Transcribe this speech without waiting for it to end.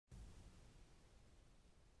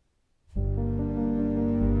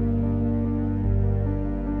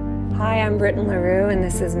Hi, I'm Britton LaRue, and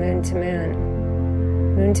this is Moon to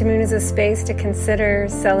Moon. Moon to Moon is a space to consider,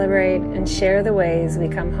 celebrate, and share the ways we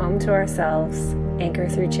come home to ourselves, anchor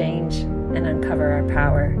through change, and uncover our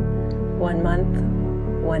power. 1 month,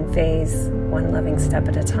 one phase, one loving step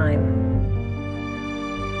at a time.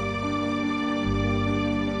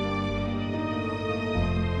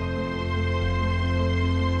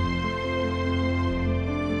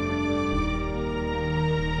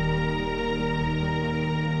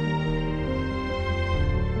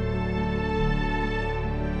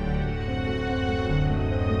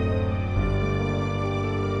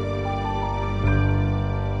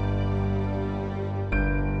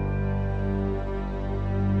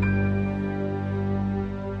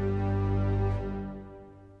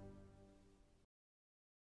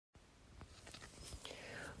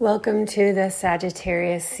 Welcome to the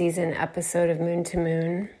Sagittarius season episode of Moon to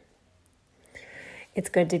Moon. It's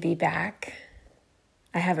good to be back.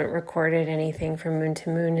 I haven't recorded anything from Moon to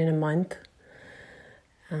Moon in a month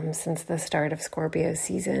since the start of Scorpio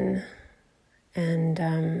season.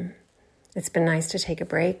 And it's been nice to take a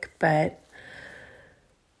break, but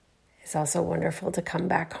it's also wonderful to come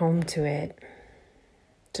back home to it,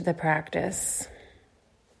 to the practice.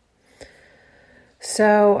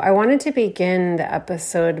 So I wanted to begin the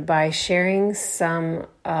episode by sharing some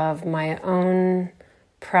of my own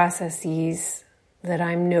processes that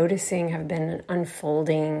I'm noticing have been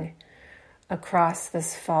unfolding across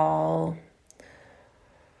this fall,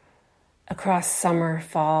 across summer,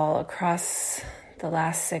 fall, across the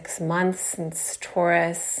last 6 months since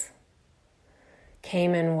Taurus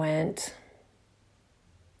came and went.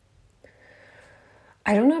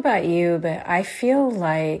 I don't know about you, but I feel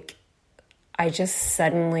like I just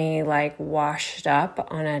suddenly washed up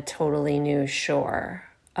on a totally new shore.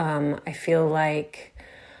 I feel like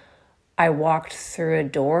I walked through a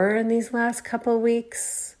door in these last couple of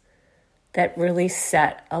weeks that really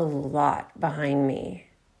set a lot behind me,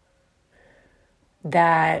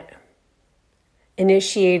 that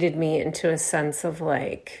initiated me into a sense of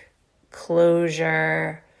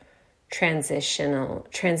closure,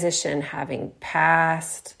 transition having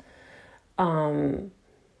passed,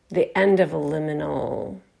 the end of a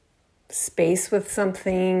liminal space with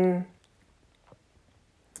something,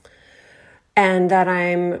 and that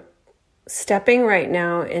I'm stepping right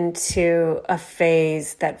now into a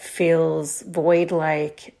phase that feels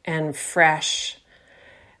void-like and fresh.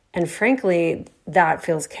 And frankly, that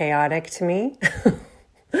feels chaotic to me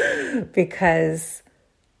because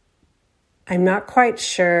I'm not quite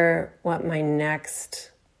sure what my next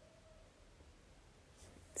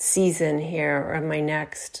season here or my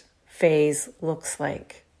next phase looks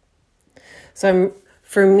like. So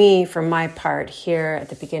for my part here at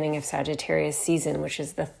the beginning of Sagittarius season, which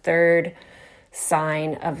is the third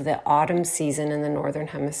sign of the autumn season in the Northern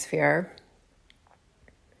Hemisphere,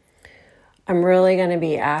 I'm really going to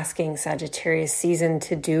be asking Sagittarius season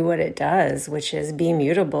to do what it does, which is be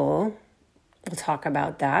mutable. We'll talk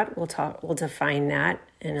about that. We'll define that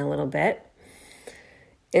in a little bit.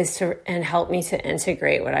 And help me to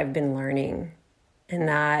integrate what I've been learning, and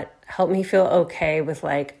that help me feel okay with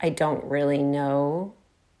I don't really know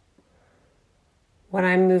what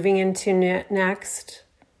I'm moving into next,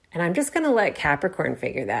 and I'm just going to let Capricorn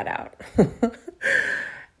figure that out.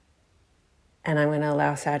 And I'm going to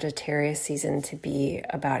allow Sagittarius season to be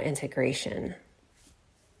about integration,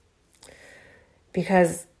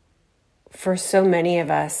 because for so many of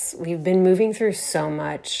us, we've been moving through so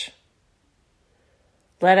much.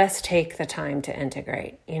 Let us take the time to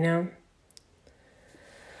integrate,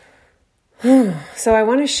 So I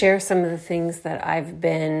want to share some of the things that I've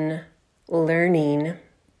been learning,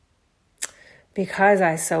 because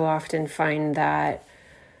I so often find that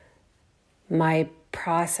my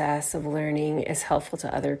process of learning is helpful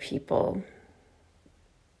to other people.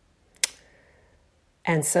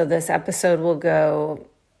 And so this episode will go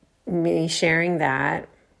me sharing that.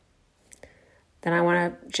 Then I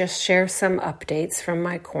want to just share some updates from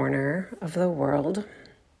my corner of the world.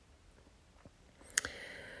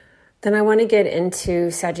 Then I want to get into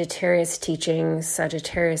Sagittarius teachings,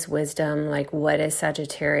 Sagittarius wisdom, what is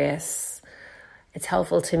Sagittarius? It's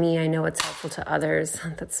helpful to me. I know it's helpful to others.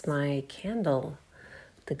 That's my candle.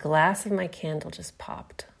 The glass of my candle just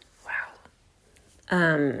popped. Wow.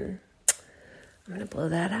 I'm going to blow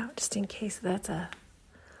that out just in case that's a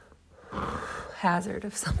hazard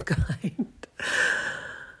of some kind.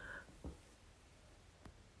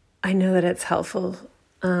 I know that it's helpful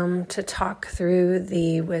to talk through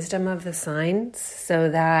the wisdom of the signs so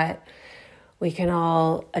that we can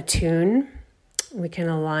all attune, we can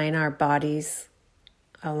align our bodies,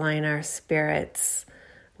 align our spirits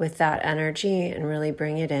with that energy and really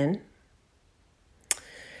bring it in.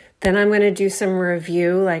 Then I'm going to do some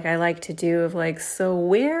review like I like to do of like, so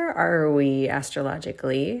where are we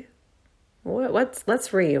astrologically? Let's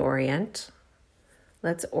reorient.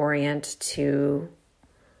 Let's orient to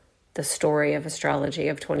the story of astrology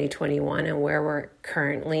of 2021 and where we're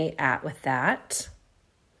currently at with that.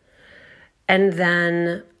 And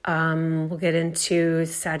then we'll get into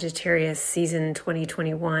Sagittarius season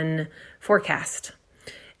 2021 forecast.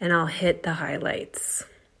 And I'll hit the highlights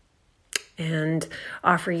and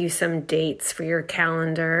offer you some dates for your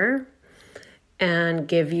calendar and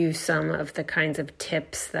give you some of the kinds of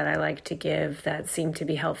tips that I like to give that seem to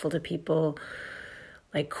be helpful to people,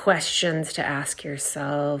 like questions to ask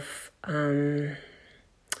yourself,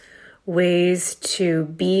 ways to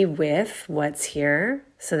be with what's here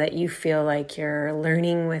so that you feel like you're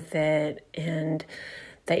learning with it and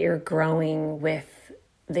that you're growing with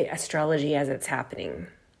the astrology as it's happening.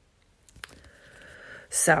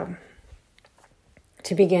 So,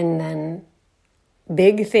 to begin then,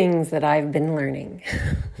 big things that I've been learning.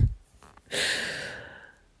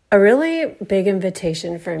 A really big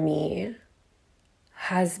invitation for me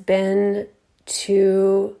has been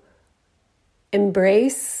to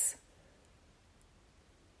embrace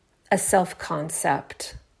a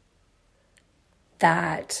self-concept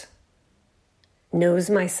that knows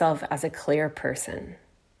myself as a clear person.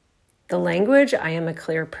 The language, I am a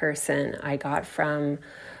clear person, I got from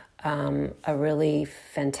a really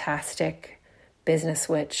fantastic business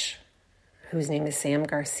witch whose name is Sam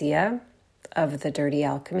Garcia of The Dirty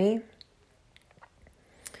Alchemy.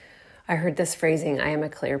 I heard this phrasing, I am a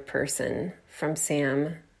clear person, from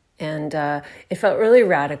Sam, and it felt really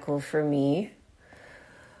radical for me.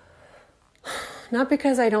 Not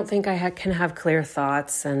because I don't think I can have clear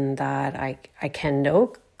thoughts and that I can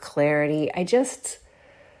know clarity. I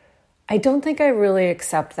don't think I really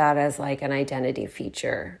accept that as like an identity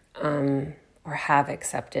feature, or have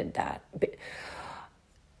accepted that. But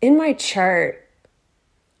in my chart,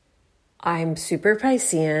 I'm super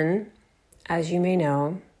Piscean, as you may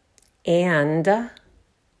know, and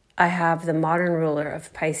I have the modern ruler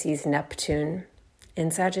of Pisces, Neptune,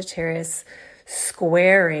 in Sagittarius,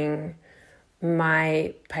 squaring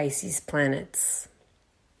my Pisces planets,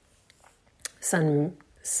 Sun,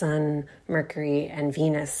 Mercury, and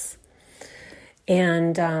Venus.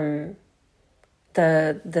 And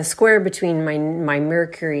the square between my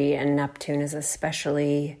Mercury and Neptune is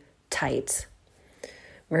especially tight.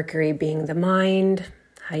 Mercury being the mind,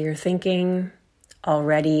 how you're thinking,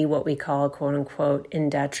 already what we call, quote unquote, in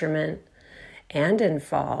detriment and in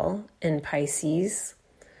fall in Pisces.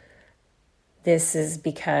 This is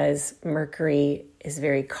because Mercury is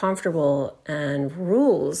very comfortable and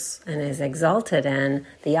rules and is exalted in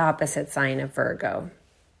the opposite sign of Virgo.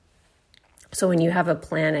 So when you have a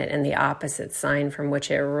planet in the opposite sign from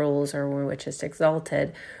which it rules or which is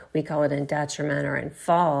exalted, we call it in detriment or in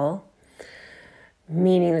fall,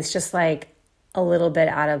 meaning it's just like a little bit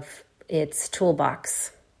out of its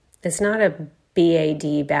toolbox. It's not a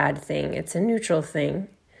bad thing. It's a neutral thing,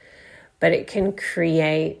 but it can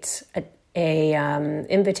create a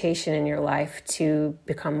invitation in your life to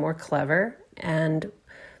become more clever and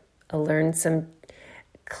learn some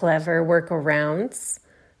clever workarounds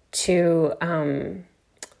to kind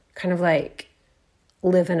of like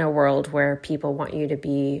live in a world where people want you to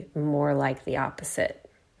be more like the opposite.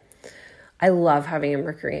 I love having a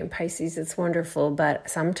Mercury in Pisces. It's wonderful, but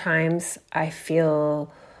sometimes I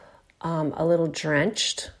feel a little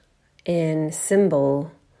drenched in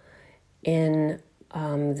symbol, in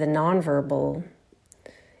the nonverbal,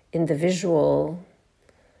 in the visual,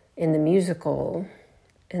 in the musical,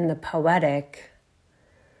 in the poetic,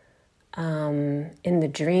 in the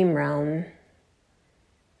dream realm,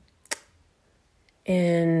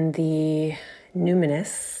 in the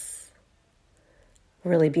numinous,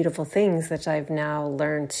 really beautiful things that I've now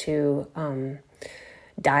learned to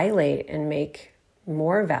dilate and make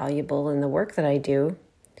more valuable in the work that I do.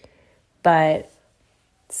 But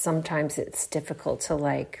sometimes it's difficult to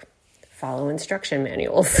like follow instruction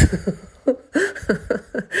manuals.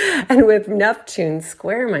 And with Neptune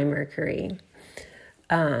square my Mercury,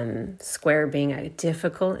 square being a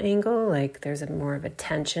difficult angle, like there's more of a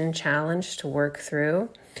tension challenge to work through,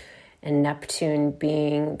 and Neptune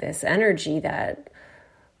being this energy that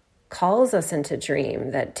calls us into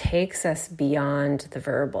dream, that takes us beyond the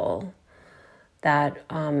verbal, that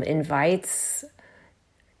invites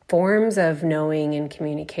forms of knowing and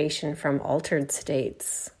communication from altered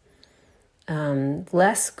states,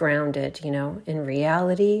 less grounded, in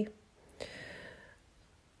reality.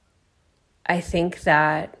 I think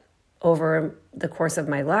that over the course of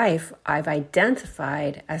my life, I've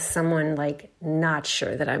identified as someone like not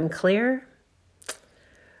sure that I'm clear.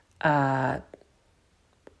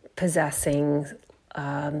 possessing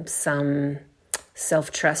some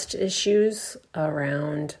self-trust issues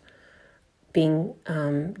around being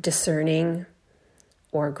discerning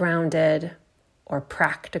or grounded or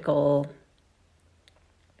practical,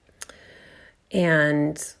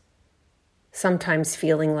 and sometimes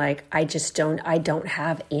feeling like I don't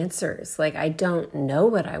have answers. Like I don't know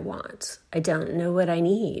what I want. I don't know what I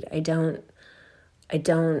need. I don't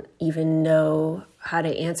even know how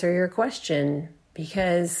to answer your question,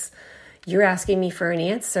 because you're asking me for an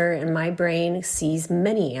answer and my brain sees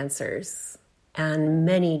many answers and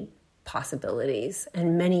many possibilities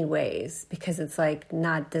and many ways, because it's like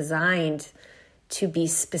not designed to be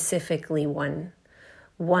specifically one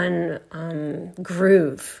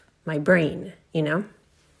groove, my brain,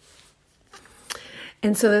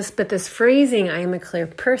 And so this phrasing, I am a clear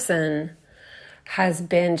person, has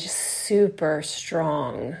been just super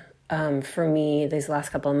strong for me these last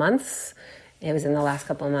couple of months. It was in the last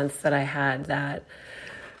couple of months that I had that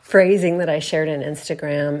phrasing that I shared on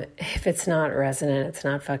Instagram. If it's not resonant, it's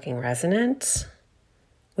not fucking resonant,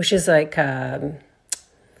 which is like, an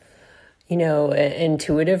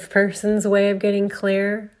intuitive person's way of getting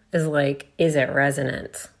clear is like, is it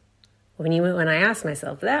resonant? When I ask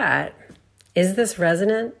myself that, is this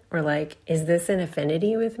resonant, or like, is this in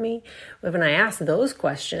affinity with me? When I ask those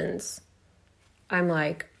questions, I'm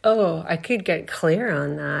like, oh, I could get clear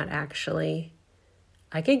on that, actually.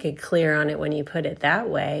 I could get clear on it when you put it that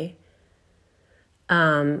way.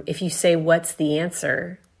 If you say, what's the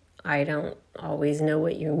answer? I don't always know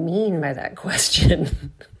what you mean by that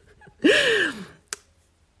question.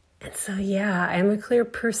 And so, yeah, I'm a clear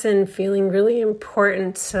person, feeling really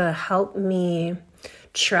important to help me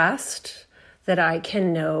trust that I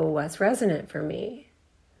can know what's resonant for me.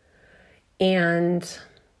 And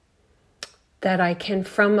that I can,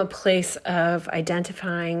 from a place of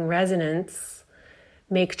identifying resonance,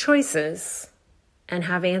 make choices and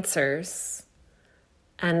have answers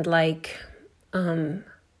and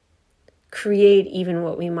create even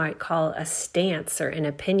what we might call a stance or an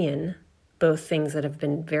opinion, both things that have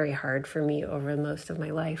been very hard for me over most of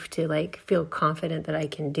my life to feel confident that I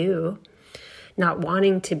can do. Not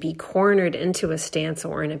wanting to be cornered into a stance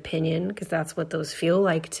or an opinion, because that's what those feel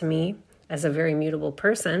like to me as a very mutable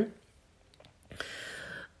person.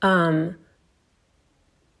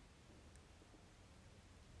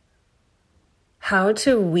 How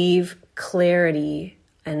to weave clarity,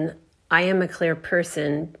 and I am a clear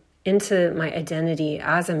person, into my identity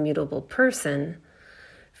as a mutable person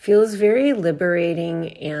feels very liberating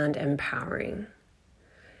and empowering.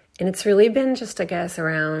 And it's really been just, I guess,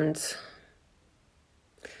 around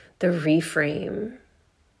the reframe,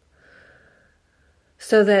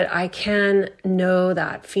 so that I can know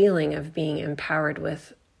that feeling of being empowered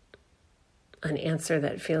with an answer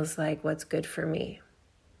that feels like what's good for me.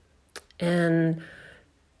 And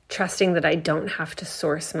trusting that I don't have to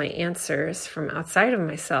source my answers from outside of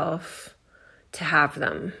myself to have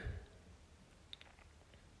them.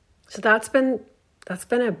 So that's been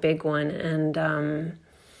a big one. And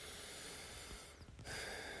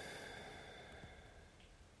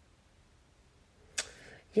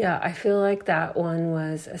yeah, I feel like that one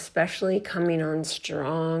was especially coming on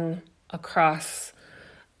strong across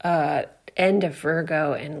end of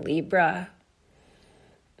Virgo and Libra.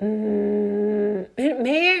 It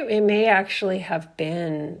may actually have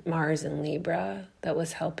been Mars and Libra that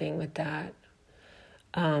was helping with that.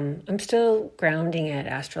 I'm still grounding it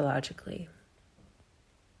astrologically.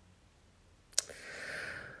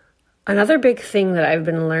 Another big thing that I've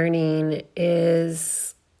been learning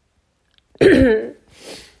is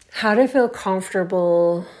how to feel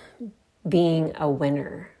comfortable being a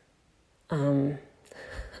winner.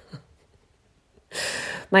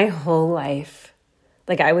 My whole life,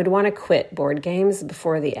 I would want to quit board games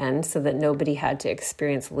before the end so that nobody had to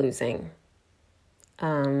experience losing.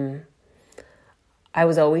 I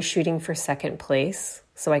was always shooting for second place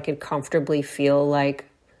so I could comfortably feel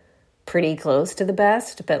pretty close to the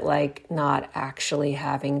best, but not actually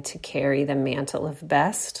having to carry the mantle of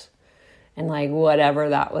best and whatever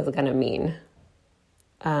that was going to mean.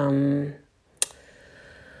 And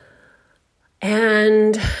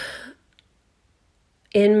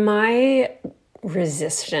in my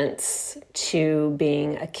resistance to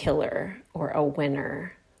being a killer or a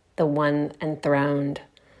winner, the one enthroned,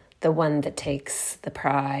 the one that takes the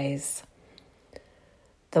prize,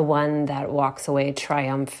 the one that walks away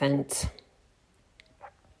triumphant,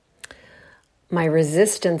 my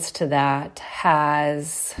resistance to that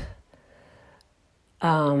has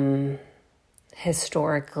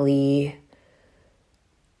historically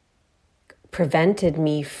prevented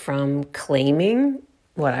me from claiming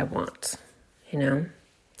what I want, you know?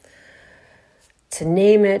 To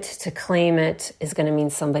name it, to claim it is going to mean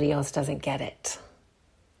somebody else doesn't get it,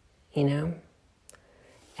 you know?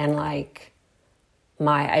 And like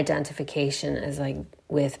my identification is like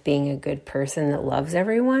with being a good person that loves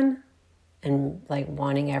everyone and like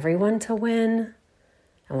wanting everyone to win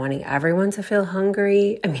and wanting everyone to feel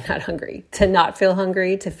hungry. I mean, not hungry, to not feel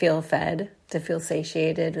hungry, to feel fed, to feel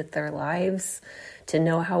satiated with their lives, to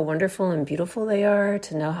know how wonderful and beautiful they are,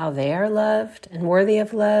 to know how they are loved and worthy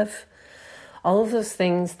of love. All of those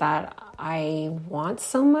things that I want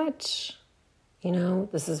so much, you know,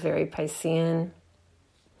 this is very Piscean,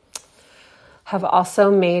 have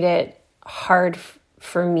also made it hard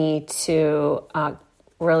for me to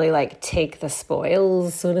really like take the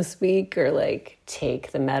spoils, so to speak, or like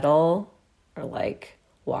take the medal or like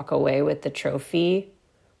walk away with the trophy.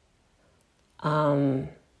 And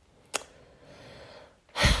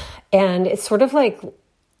it's sort of like,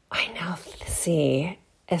 I know, see,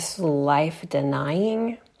 it's life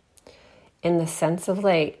denying in the sense of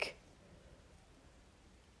like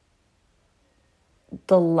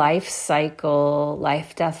the life cycle,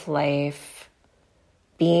 life, death, life,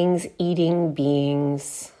 beings eating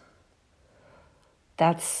beings.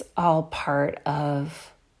 That's all part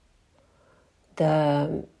of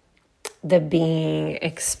the being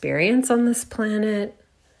experience on this planet.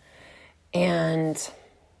 And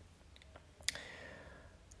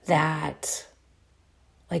that,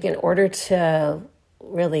 like, in order to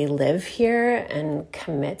really live here and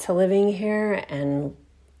commit to living here and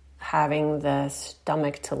having the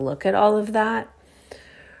stomach to look at all of that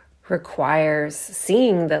requires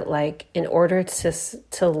seeing that, like, in order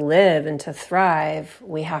to live and to thrive,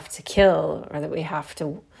 we have to kill, or that we have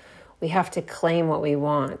to claim what we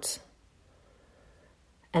want.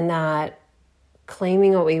 And that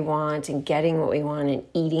claiming what we want and getting what we want and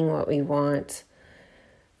eating what we want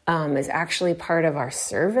is actually part of our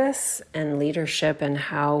service and leadership and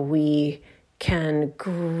how we can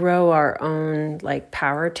grow our own like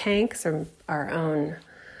power tanks or our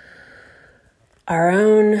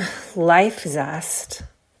own life zest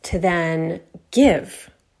to then give,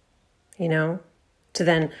 you know, to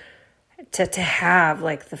then to have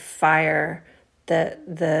like the fire,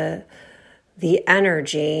 the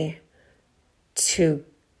energy to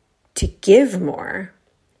give more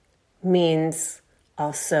means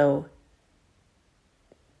also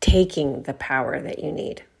taking the power that you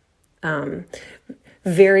need.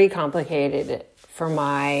 Very complicated for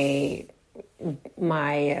my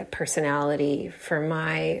personality, for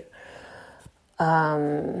my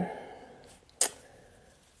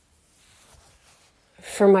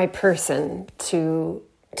person to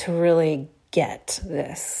really get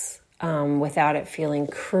this without it feeling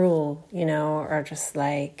cruel, you know, or just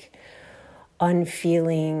like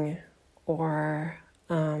unfeeling or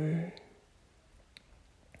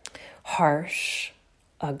harsh,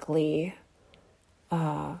 ugly,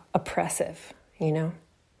 oppressive, you know?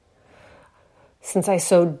 Since I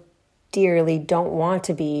so dearly don't want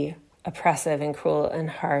to be oppressive and cruel and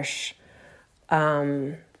harsh,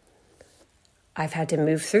 I've had to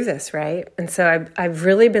move through this, right? And so I've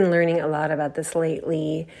really been learning a lot about this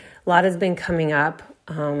lately. A lot has been coming up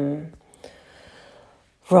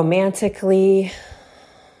romantically.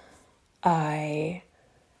 I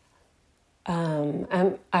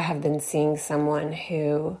have been seeing someone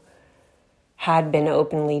who had been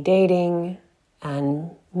openly dating,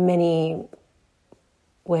 and many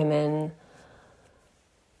women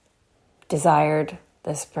desired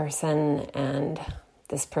this person, and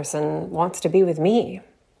this person wants to be with me.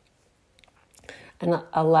 And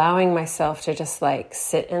allowing myself to just like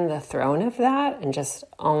sit in the throne of that and just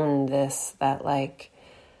own this, that like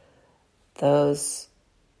those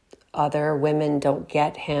other women don't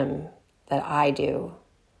get him that I do.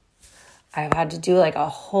 I've had to do like a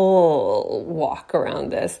whole walk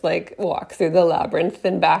around this, like walk through the labyrinth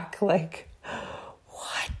and back, like,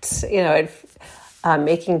 what? You know,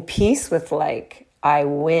 making peace with like, I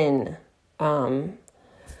win.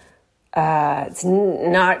 It's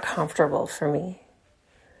not comfortable for me.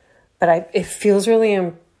 But it feels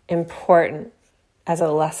really important as a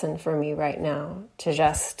lesson for me right now to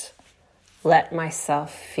just let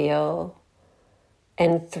myself feel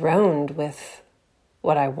enthroned with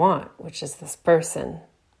what I want, which is this person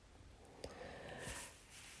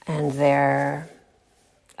and their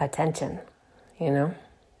attention, you know?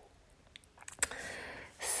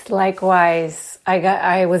 Likewise,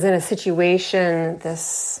 I was in a situation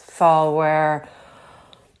this fall where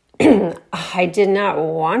I did not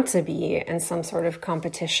want to be in some sort of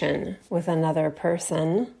competition with another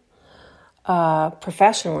person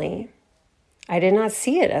professionally. I did not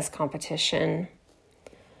see it as competition.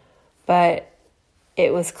 But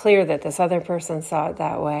it was clear that this other person saw it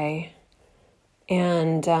that way.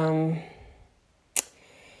 And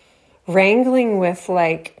wrangling with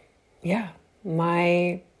my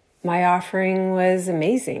offering was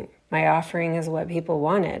amazing. My offering is what people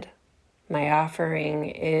wanted. My offering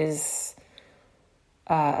is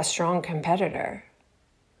a strong competitor.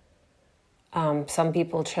 Some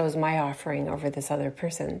people chose my offering over this other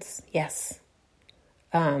person's. Yes.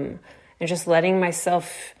 And just letting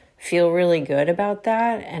myself feel really good about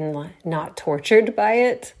that and not tortured by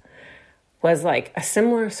it was like a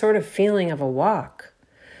similar sort of feeling of a walk.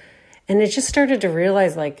 And it just started to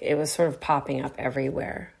realize it was sort of popping up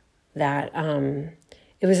everywhere, that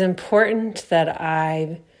it was important that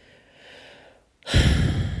I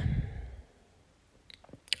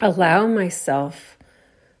allow myself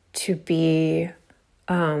to be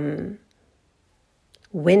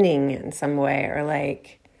winning in some way,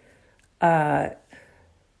 or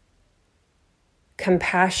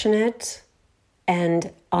compassionate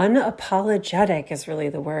and unapologetic is really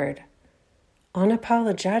the word.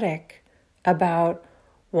 Unapologetic about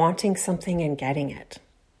wanting something and getting it,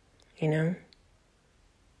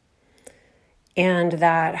 And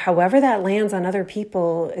that however that lands on other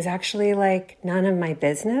people is actually none of my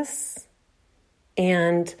business.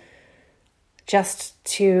 And just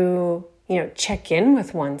to, check in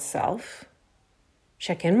with oneself.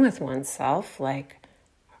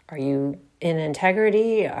 Are you in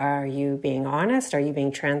integrity? Are you being honest? Are you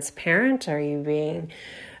being transparent? Are you being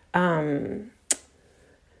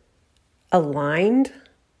aligned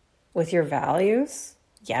with your values?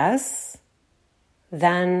 Yes.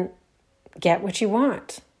 Then get what you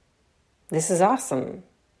want. This is awesome.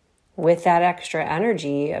 With that extra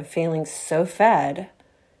energy of feeling so fed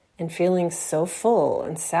and feeling so full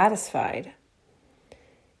and satisfied,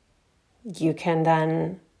 you can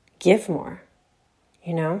then give more,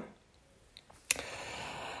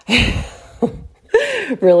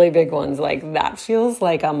 Really big ones. That feels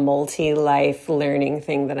like a multi-life learning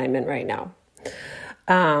thing that I'm in right now.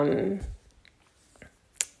 I'm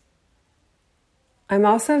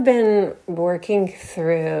also been working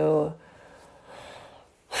through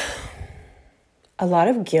a lot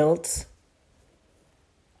of guilt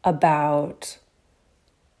about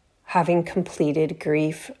having completed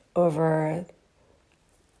grief over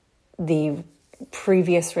the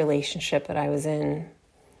previous relationship that I was in,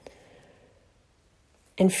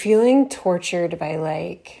 and feeling tortured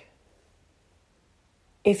by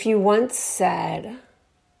if you once said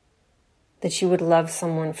that you would love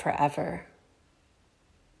someone forever,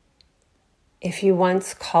 if you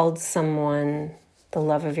once called someone the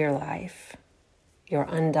love of your life, your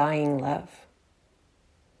undying love,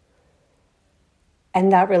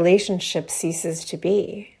 and that relationship ceases to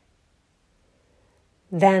be,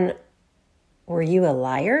 then were you a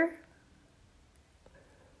liar?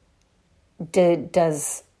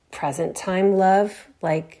 Does present time love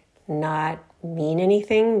not mean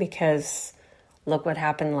anything because look what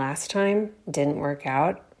happened last time, didn't work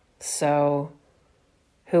out, so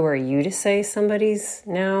who are you to say somebody's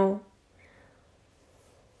now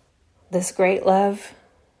this great love?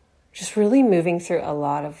 Just really moving through a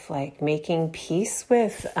lot of making peace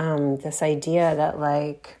with this idea that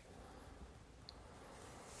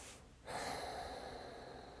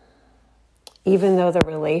even though the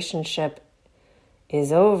relationship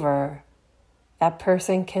is over, that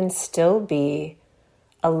person can still be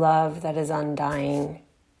a love that is undying.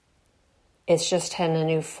 It's just in a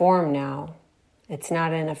new form now. It's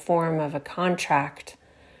not in a form of a contract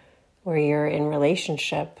where you're in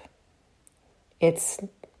relationship. It's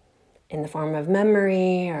in the form of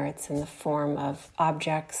memory, or it's in the form of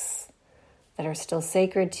objects that are still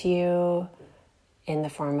sacred to you, in the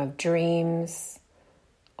form of dreams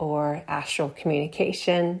or astral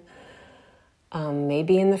communication,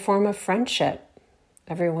 maybe in the form of friendship.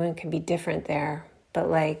 Everyone can be different there, but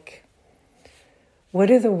what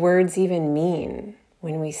do the words even mean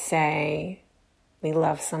when we say we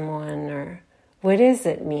love someone, or what does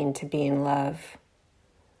it mean to be in love?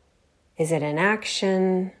 Is it an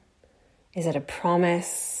action? Is it a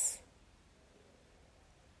promise?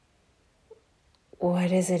 What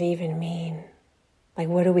does it even mean?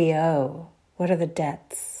 What do we owe? What are the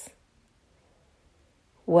debts?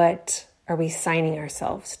 What are we signing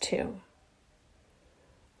ourselves to?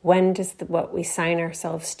 When does what we sign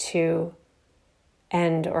ourselves to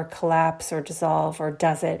end or collapse or dissolve, or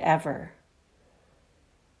does it ever?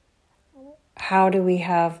 How do we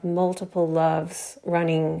have multiple loves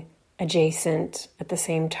running adjacent at the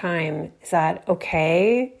same time? Is that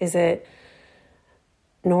okay? Is it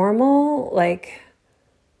normal?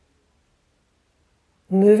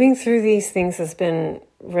 moving through these things has been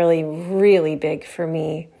really, really big for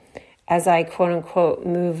me as I quote unquote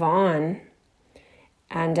move on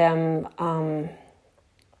and am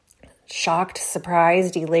shocked,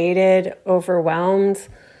 surprised, elated, overwhelmed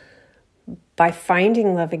by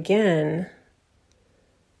finding love again,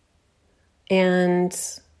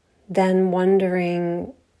 and then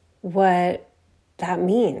wondering what that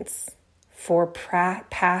means for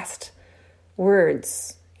past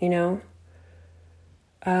words, you know?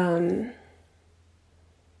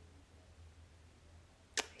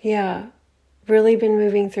 Yeah, really been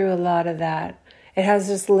moving through a lot of that. It has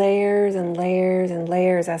just layers and layers and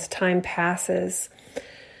layers as time passes.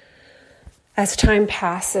 As time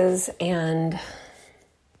passes and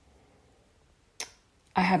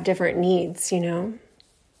I have different needs, you know?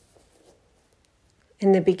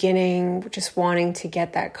 In the beginning, just wanting to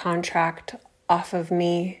get that contract off of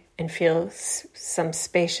me and feel some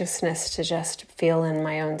spaciousness to just feel in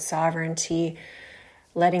my own sovereignty,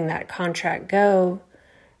 letting that contract go.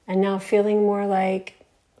 And now feeling more like,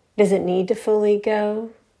 does it need to fully go?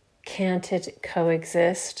 Can't it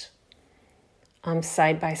coexist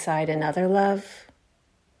side by side in other love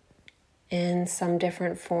in some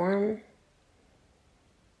different form?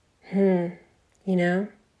 You know,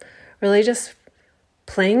 really just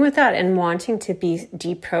playing with that and wanting to be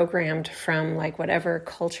deprogrammed from like whatever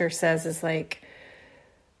culture says is like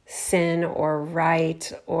sin or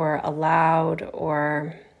right or allowed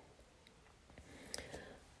or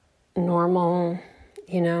normal,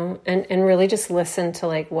 you know, and really just listen to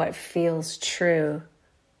like what feels true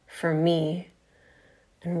for me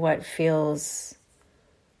and what feels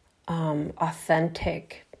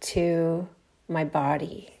authentic to my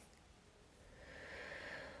body.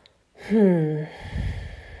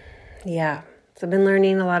 Yeah, so I've been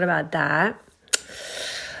learning a lot about that.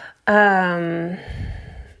 And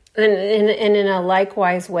in a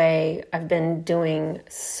likewise way, I've been doing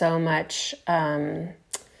so much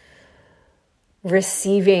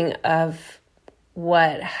receiving of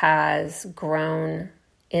what has grown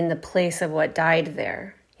in the place of what died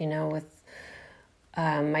there, you know, with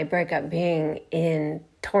my breakup being in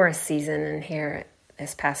Taurus season and here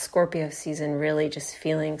this past Scorpio season, really just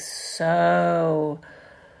feeling so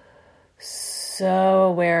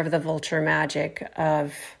aware of the vulture magic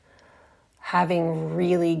of having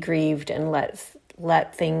really grieved and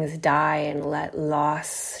let things die and let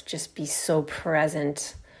loss just be so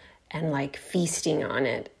present and like feasting on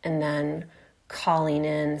it, and then calling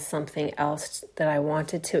in something else that I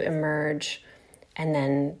wanted to emerge, and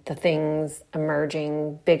then the things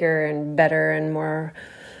emerging bigger and better and more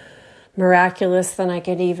miraculous than I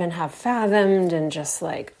could even have fathomed, and just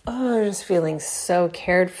like, just feeling so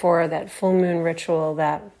cared for. That full moon ritual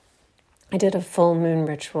that I did a full moon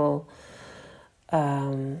ritual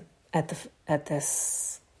at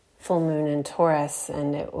this full moon in Taurus,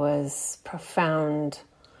 and it was profound,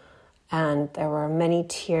 and there were many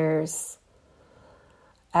tears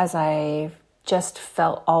as I just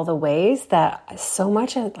felt all the ways that so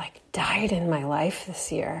much had like died in my life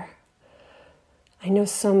this year. I know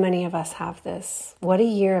so many of us have this. What a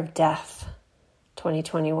year of death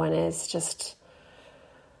 2021 is. Just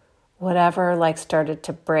whatever like started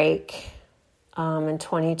to break in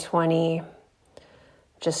 2020,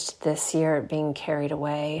 just this year being carried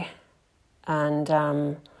away.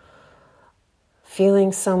 And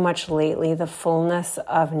feeling so much lately the fullness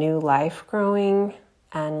of new life growing,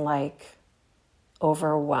 and like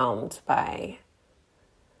overwhelmed by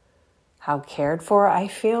how cared for I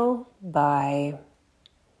feel by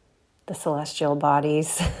the celestial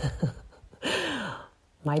bodies,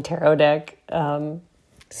 my tarot deck,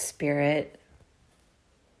 spirit,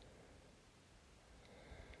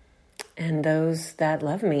 and those that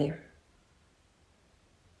love me.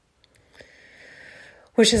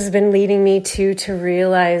 Which has been leading me to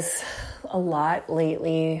realize a lot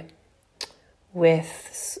lately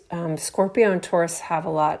with Scorpio and Taurus have a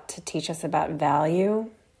lot to teach us about value,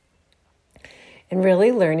 and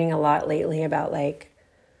really learning a lot lately about like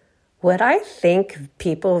what I think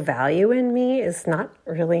people value in me is not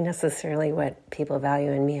really necessarily what people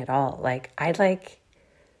value in me at all. Like I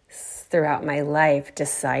throughout my life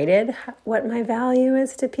decided what my value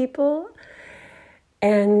is to people,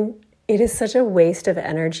 and it is such a waste of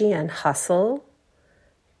energy and hustle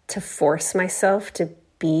to force myself to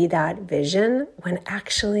be that vision when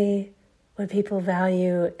actually what people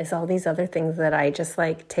value is all these other things that I just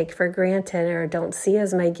like take for granted or don't see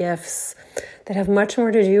as my gifts, that have much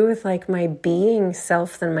more to do with like my being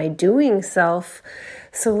self than my doing self.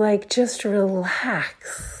 So like just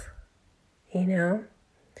relax, you know?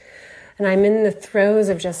 And I'm in the throes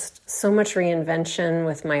of just so much reinvention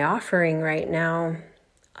with my offering right now.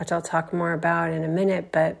 which I'll talk more about in a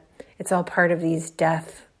minute, but it's all part of these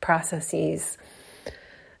death processes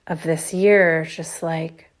of this year. Just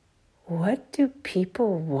like, what do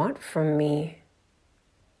people want from me?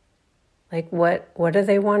 Like, what do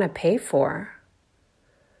they want to pay for?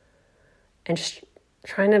 And just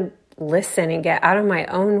trying to listen and get out of my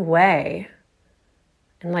own way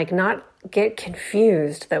and like not get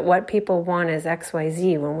confused that what people want is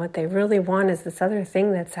XYZ when what they really want is this other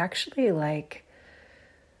thing that's actually like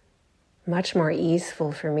much more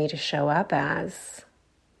easeful for me to show up as.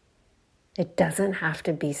 It doesn't have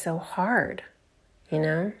to be so hard, you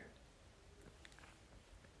know?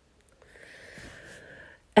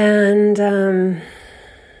 And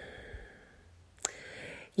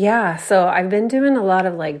yeah, so I've been doing a lot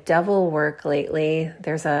of like devil work lately.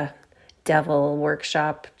 There's a devil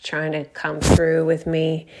workshop trying to come through with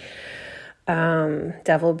me.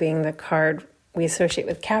 Devil being the card we associate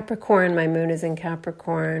with Capricorn. My moon is in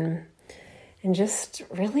Capricorn. And just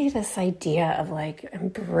really this idea of like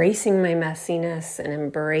embracing my messiness and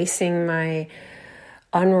embracing my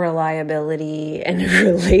unreliability and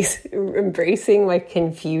embracing my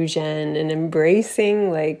confusion and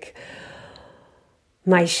embracing like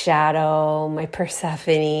my shadow, my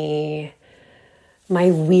Persephone,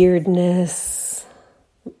 my weirdness,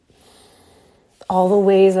 all the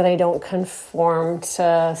ways that I don't conform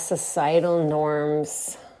to societal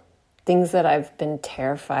norms, things that I've been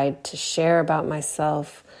terrified to share about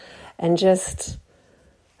myself, and just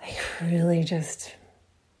like really just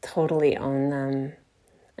totally own them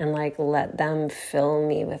and like let them fill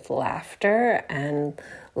me with laughter and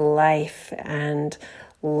life and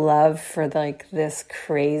love for like this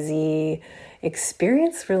crazy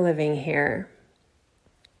experience we're living here.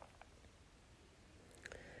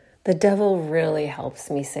 The devil really helps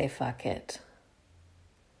me say fuck it.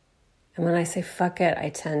 And when I say fuck it, I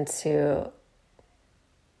tend to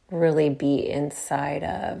really be inside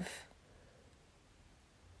of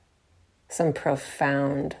some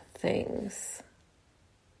profound things.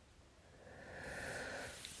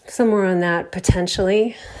 Some more on that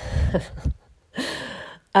potentially.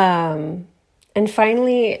 And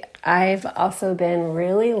finally, I've also been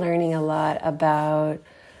really learning a lot about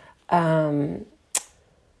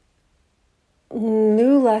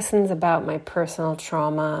new lessons about my personal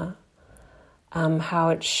trauma, how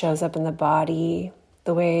it shows up in the body,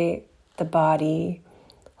 the way the body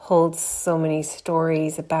holds so many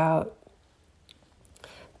stories about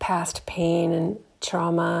past pain and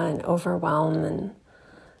trauma and overwhelm and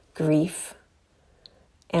grief,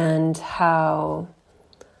 and how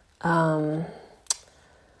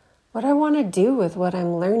what I want to do with what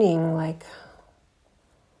I'm learning, like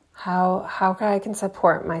how I can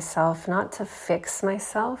support myself, not to fix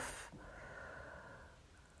myself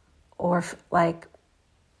or like,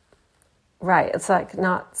 right, it's like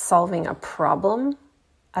not solving a problem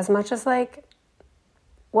as much as like,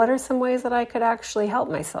 what are some ways that I could actually help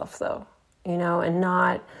myself though, you know, and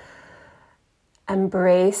not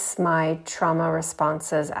embrace my trauma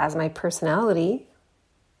responses as my personality,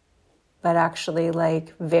 but actually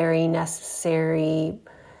like very necessary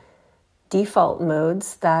default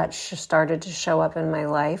modes that started to show up in my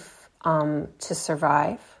life to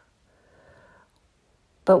survive,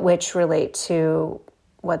 but which relate to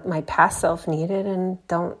what my past self needed and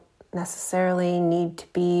don't necessarily need to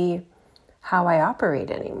be how I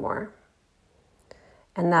operate anymore.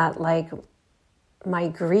 And that like my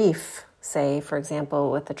grief, say, for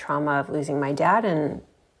example, with the trauma of losing my dad in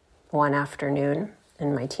one afternoon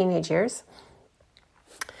in my teenage years,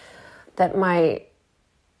 that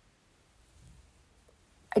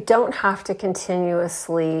I don't have to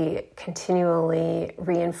continually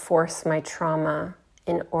reinforce my trauma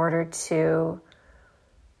in order to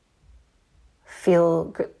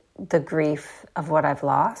feel the grief of what I've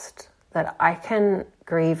lost. That I can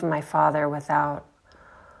grieve my father without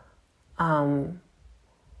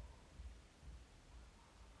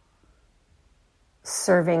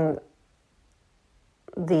serving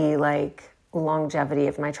the like longevity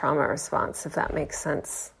of my trauma response, if that makes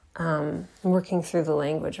sense. I'm working through the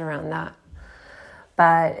language around that.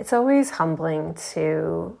 But it's always humbling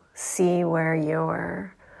to see where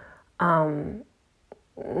your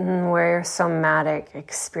somatic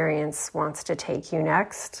experience wants to take you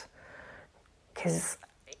next. Because,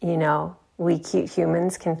 you know, we cute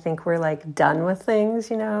humans can think we're like done with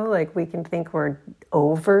things, you know, like we can think we're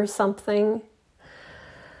over something.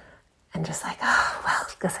 And just like, oh, well,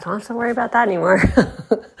 I guess I don't have to worry about that anymore.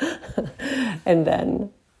 And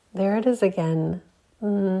then there it is again.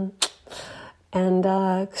 And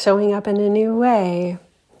showing up in a new way.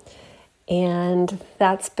 And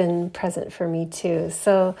that's been present for me too.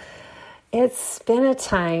 So It's been a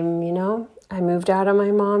time, I moved out of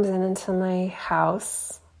my mom's and into my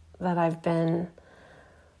house that I've been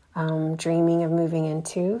dreaming of moving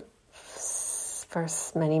into for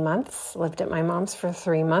many months. Lived at my mom's for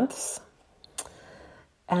 3 months.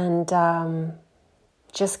 And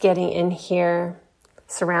just getting in here,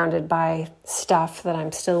 surrounded by stuff that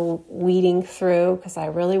I'm still weeding through because I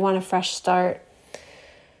really want a fresh start,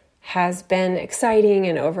 has been exciting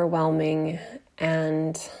and overwhelming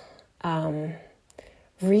and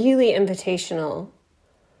really invitational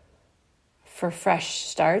for fresh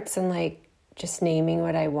starts and like just naming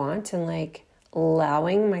what I want and like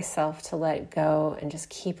allowing myself to let go and just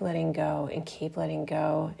keep letting go and keep letting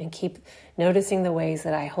go and keep noticing the ways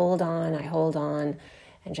that I hold on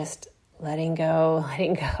and just letting go.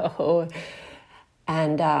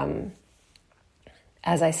 And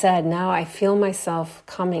as I said, now I feel myself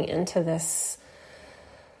coming into this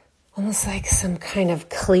almost like some kind of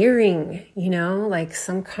clearing, like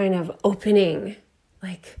some kind of opening,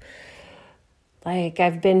 like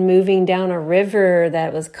I've been moving down a river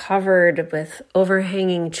that was covered with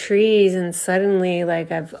overhanging trees, and suddenly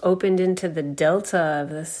like I've opened into the delta of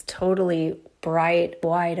this totally bright,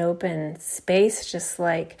 wide open space, just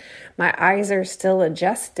like my eyes are still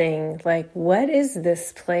adjusting. Like, what is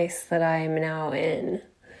this place that I am now in?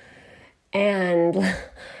 And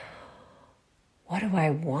what do I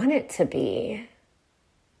want it to be?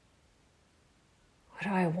 What do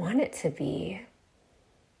I want it to be?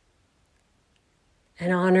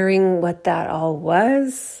 And honoring what that all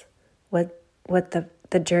was, what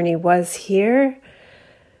the journey was here.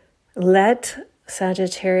 Let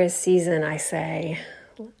Sagittarius season, I say,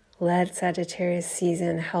 let Sagittarius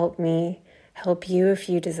season help me, help you if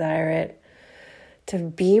you desire it, to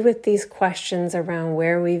be with these questions around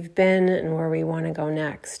where we've been and where we want to go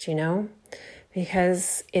next,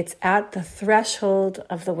 Because it's at the threshold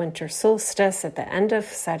of the winter solstice at the end of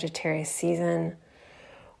Sagittarius season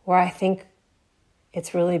where I think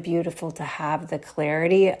it's really beautiful to have the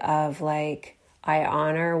clarity of like, I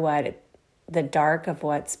honor the dark of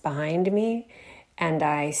what's behind me and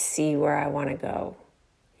I see where I want to go,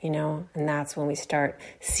 and that's when we start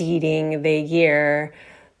seeding the year,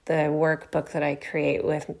 the workbook that I create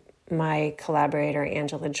with my collaborator,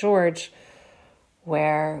 Angela George,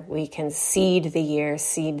 where we can seed the year,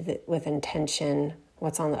 with intention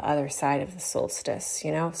what's on the other side of the solstice,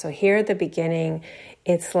 So here at the beginning,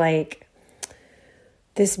 it's like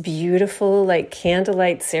this beautiful like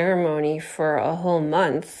candlelight ceremony for a whole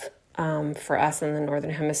month for us in the Northern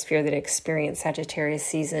Hemisphere that experience Sagittarius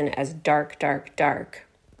season as dark, dark, dark.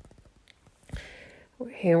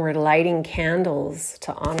 Here we're lighting candles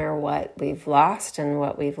to honor what we've lost and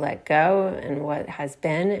what we've let go and what has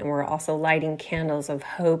been. And we're also lighting candles of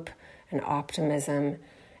hope and optimism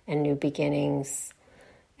and new beginnings.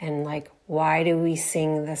 And like, why do we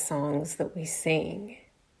sing the songs that we sing?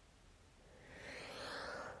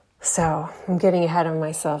 So I'm getting ahead of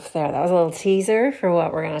myself there. That was a little teaser for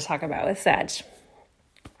what we're going to talk about with Sag.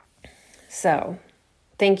 So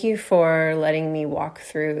thank you for letting me walk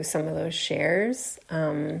through some of those shares.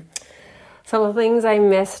 Some of the things I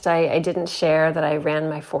missed, I didn't share that I ran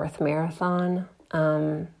my 4th marathon.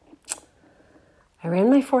 I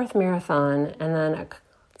ran my 4th marathon and then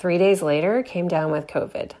 3 days later came down with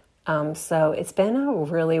COVID. So it's been a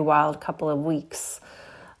really wild couple of weeks.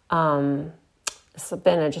 It's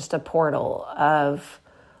been just a portal of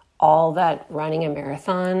all that running a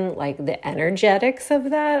marathon, like the energetics of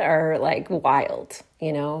that are like wild,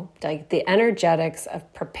 like the energetics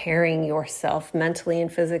of preparing yourself mentally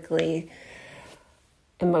and physically,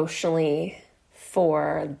 emotionally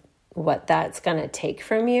for what that's going to take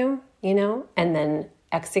from you, and then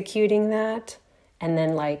executing that and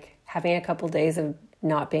then like having a couple days of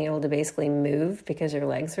not being able to basically move because your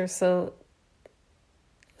legs are so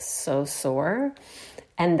sore,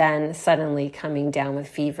 and then suddenly coming down with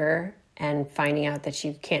fever and finding out that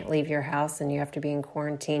you can't leave your house and you have to be in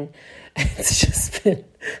quarantine. It's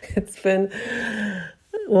been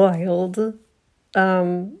wild.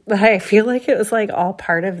 But I feel like it was like all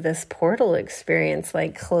part of this portal experience,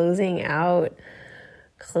 like closing out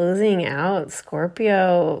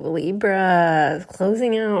Scorpio, Libra,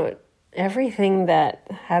 closing out everything that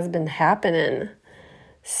has been happening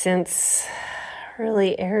since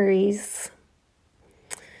really Aries.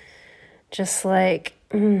 Just like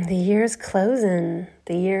the year's closing.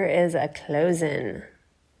 The year is a closing.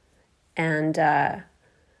 And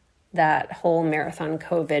that whole marathon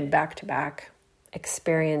COVID back-to-back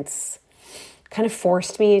experience kind of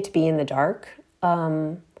forced me to be in the dark,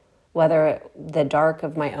 whether the dark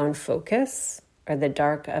of my own focus or the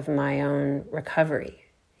dark of my own recovery,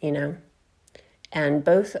 And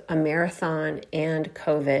both a marathon and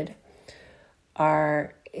COVID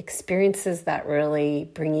are experiences that really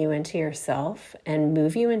bring you into yourself and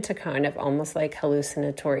move you into kind of almost like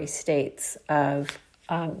hallucinatory states of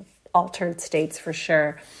altered states for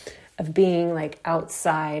sure, of being like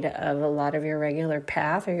outside of a lot of your regular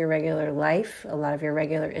path or your regular life, a lot of your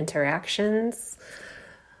regular interactions,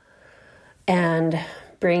 and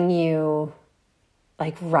bring you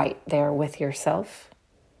like right there with yourself.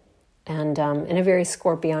 And in a very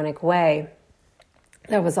scorpionic way,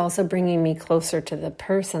 that was also bringing me closer to the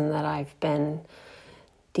person that I've been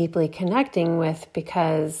deeply connecting with,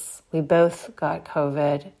 because we both got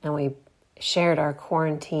COVID and we shared our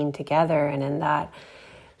quarantine together. And in that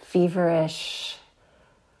feverish,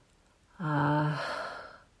 sort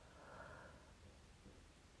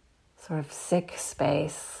of sick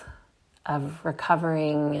space of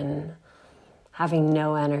recovering and having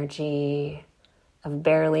no energy, of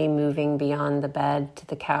barely moving beyond the bed to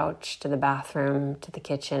the couch, to the bathroom, to the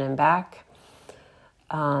kitchen and back.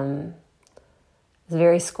 It's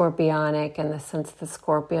very scorpionic in the sense that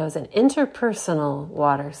Scorpio is an interpersonal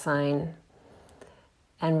water sign,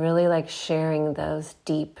 and really like sharing those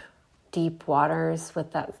deep, deep waters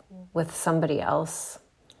with somebody else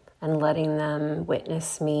and letting them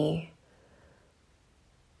witness me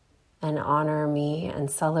and honor me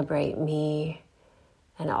and celebrate me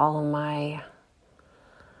and all of my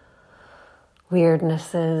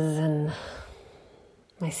weirdnesses and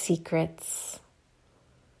my secrets,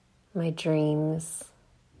 my dreams,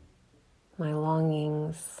 my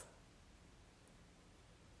longings,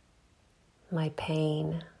 my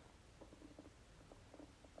pain.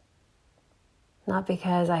 Not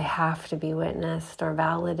because I have to be witnessed or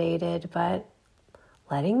validated, but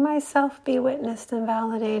letting myself be witnessed and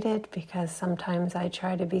validated, because sometimes I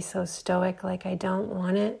try to be so stoic like I don't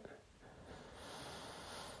want it.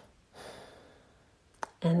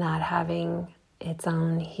 And that having its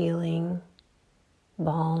own healing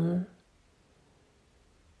balm.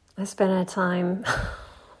 It's been a time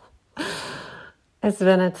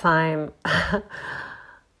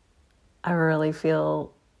I really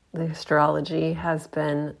feel the astrology has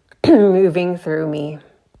been moving through me,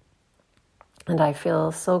 and I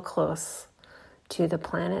feel so close to the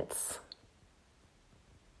planets.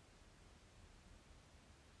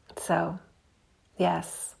 So,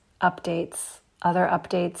 yes, other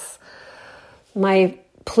updates. My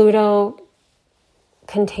Pluto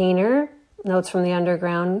container, Notes from the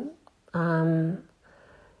Underground,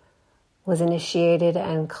 was initiated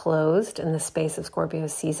and closed in the space of Scorpio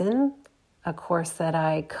season, a course that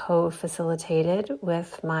I co-facilitated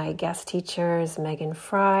with my guest teachers, Megan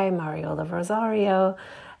Fry, Mariola Rosario,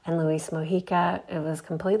 and Luis Mojica. It was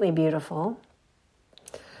completely beautiful.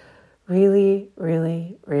 Really,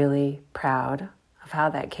 really, really proud of how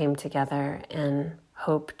that came together, and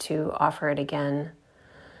hope to offer it again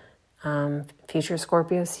future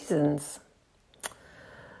Scorpio seasons.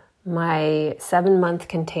 My 7-month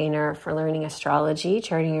container for learning astrology,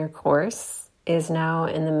 charting your course, is now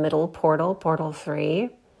in the middle portal, Portal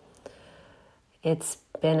 3. It's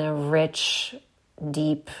been a rich,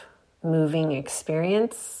 deep, moving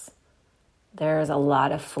experience. There's a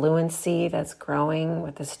lot of fluency that's growing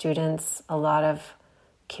with the students, a lot of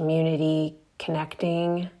community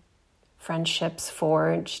connecting, friendships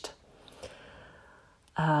forged,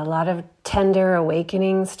 a lot of tender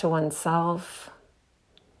awakenings to oneself,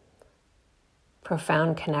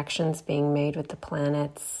 profound connections being made with the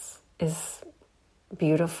planets is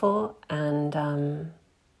beautiful and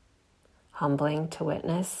humbling to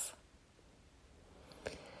witness.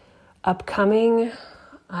 Upcoming,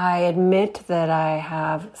 I admit that I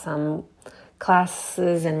have some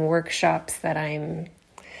classes and workshops that I'm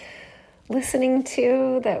listening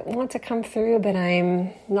to that want to come through, but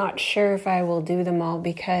I'm not sure if I will do them all,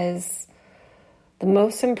 because the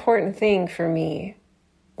most important thing for me,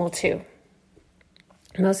 two.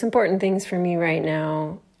 The most important things for me right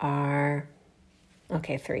now are,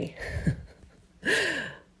 three.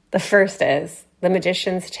 The first is the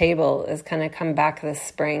Magician's Table is going to come back this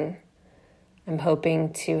spring. I'm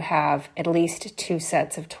hoping to have at least 2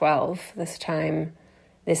 sets of 12 this time.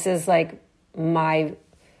 This is like my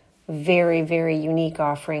very, very unique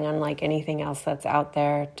offering, unlike anything else that's out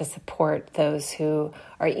there, to support those who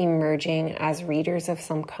are emerging as readers of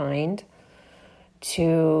some kind,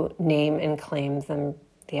 to name and claim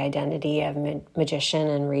the identity of magician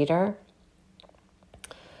and reader.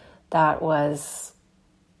 That was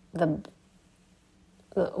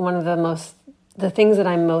one of the things that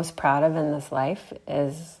I'm most proud of in this life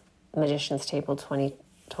is Magician's Table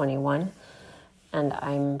 2021. And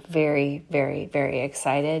I'm very, very, very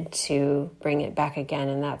excited to bring it back again.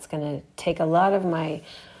 And that's going to take a lot of my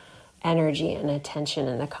energy and attention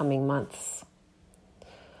in the coming months.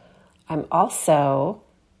 I'm also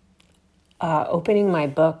opening my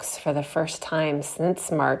books for the first time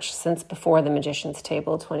since March, since before the Magician's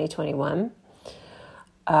Table 2021.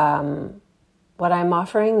 What I'm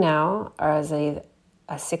offering now is a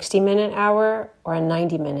 60-minute hour or a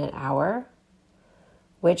 90-minute hour,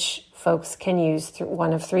 which folks can use through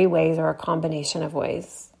one of three ways or a combination of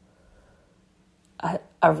ways.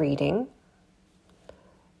 A reading,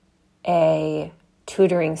 a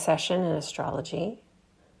tutoring session in astrology,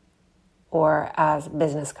 or as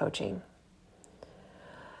business coaching.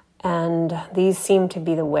 And these seem to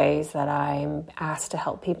be the ways that I'm asked to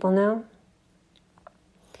help people now.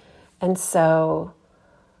 And so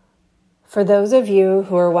for those of you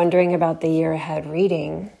who are wondering about the year ahead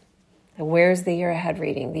reading, where's the year ahead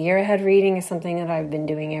reading? The year ahead reading is something that I've been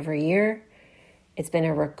doing every year. It's been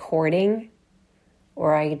a recording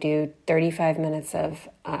where I do 35 minutes of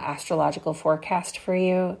astrological forecast for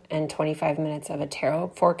you and 25 minutes of a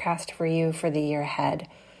tarot forecast for you for the year ahead.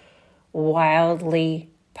 Wildly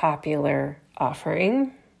popular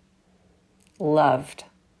offering. Loved.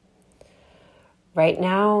 Right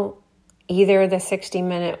now, either the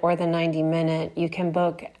 60-minute or the 90-minute, you can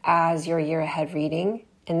book as your year ahead reading.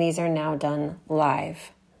 And these are now done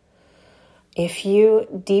live. If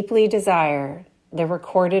you deeply desire the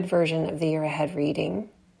recorded version of the year ahead reading,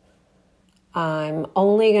 I'm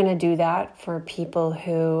only going to do that for people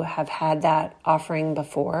who have had that offering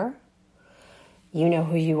before. You know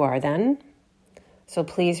who you are then. So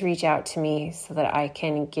please reach out to me so that I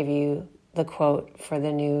can give you the quote for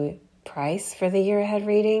the new price for the year ahead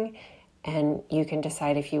reading, and you can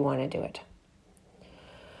decide if you want to do it.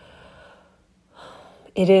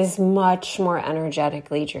 It is much more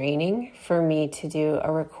energetically draining for me to do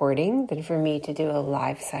a recording than for me to do a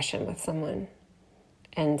live session with someone.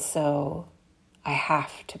 And so I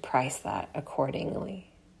have to price that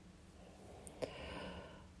accordingly.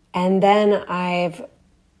 And then I've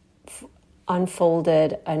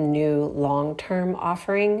unfolded a new long-term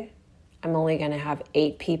offering. I'm only going to have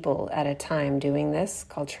 8 people at a time doing this,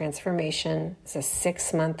 called Transformation. It's a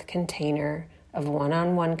 6-month container of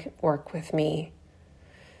one-on-one work with me.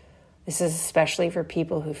 This is especially for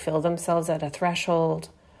people who feel themselves at a threshold,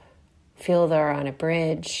 feel they're on a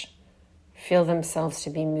bridge, feel themselves to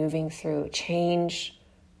be moving through change,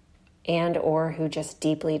 and or who just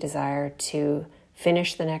deeply desire to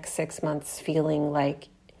finish the next 6 months feeling like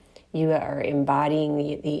you are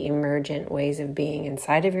embodying the emergent ways of being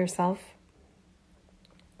inside of yourself.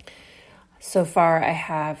 So far, I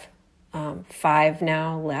have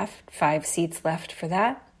 5 seats left for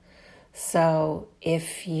that. So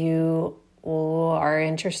if you are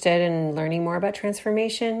interested in learning more about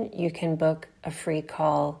transformation, you can book a free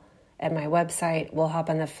call at my website. We'll hop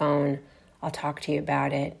on the phone. I'll talk to you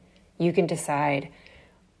about it. You can decide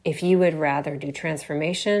if you would rather do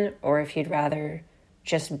transformation or if you'd rather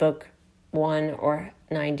just book 1 hour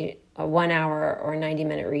or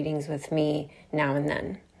 90-minute readings with me now and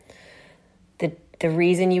then. The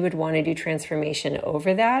reason you would want to do transformation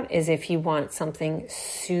over that is if you want something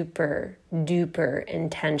super duper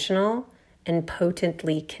intentional and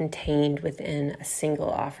potently contained within a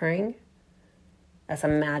single offering. That's a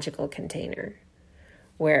magical container,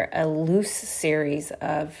 where a loose series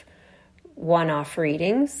of one-off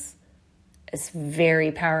readings is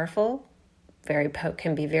very powerful,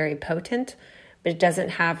 can be very potent, but it doesn't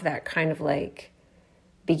have that kind of like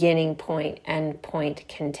beginning point, end point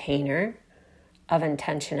container of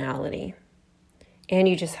intentionality. And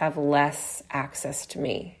you just have less access to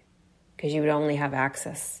me because you would only have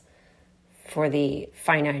access for the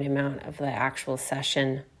finite amount of the actual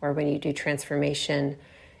session, or when you do transformation,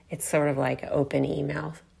 it's sort of like open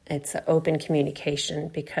email. It's open communication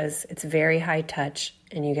because it's very high touch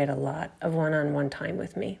and you get a lot of one-on-one time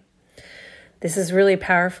with me. This is really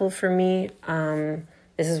powerful for me.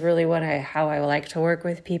 This is really how I like to work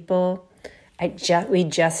with people. We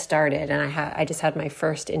just started, and I just had my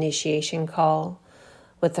first initiation call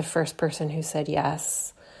with the first person who said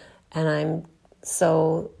yes. And I'm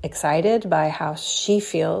so excited by how she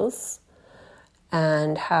feels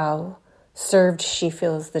and how served she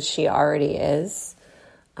feels that she already is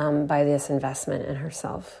by this investment in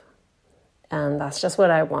herself. And that's just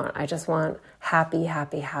what I want. I just want happy,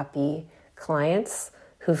 happy, happy clients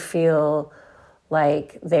who feel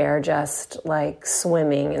like they're just like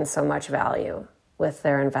swimming in so much value with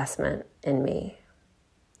their investment in me.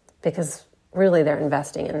 Because really they're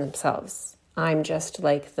investing in themselves. I'm just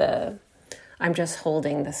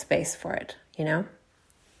holding the space for it, you know?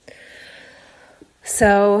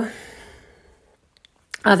 So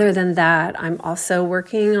other than that, I'm also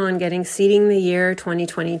working on getting Seeding the Year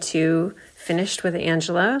 2022 finished with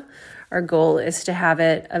Angela. Our goal is to have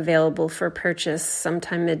it available for purchase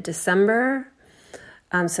sometime mid-December,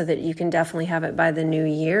 so that you can definitely have it by the new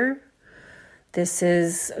year. This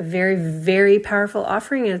is a very, very powerful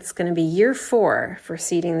offering. It's going to be year 4 for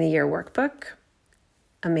Seeding the Year workbook.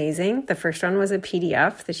 Amazing. The first one was a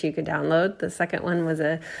PDF that you could download. The second one was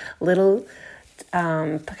a little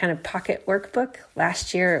kind of pocket workbook.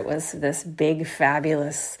 Last year it was this big,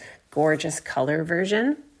 fabulous, gorgeous color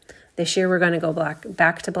version. This year we're going to go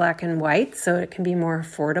back to black and white so it can be more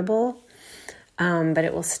affordable, but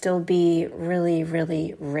it will still be really,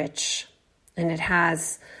 really rich. And it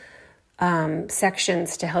has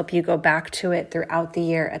sections to help you go back to it throughout the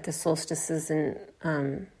year at the solstices and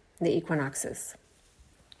the equinoxes.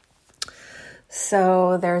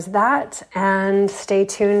 So there's that, and stay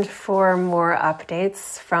tuned for more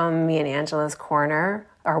updates from me and Angela's Corner,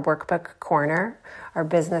 our workbook corner. Our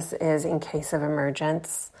business is In Case of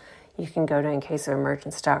Emergence. You can go to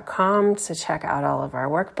incaseofemergence.com to check out all of our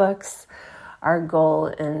workbooks. Our goal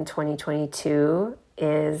in 2022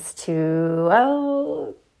 is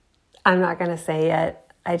to, I'm not going to say yet.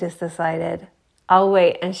 I just decided I'll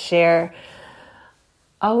wait and share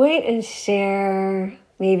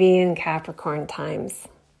maybe in Capricorn times.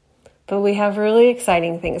 But we have really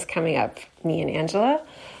exciting things coming up, me and Angela.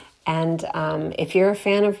 And if you're a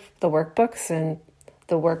fan of the workbooks, and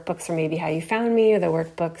the workbooks are maybe how you found me, or the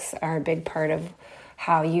workbooks are a big part of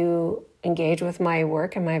how you engage with my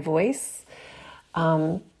work and my voice,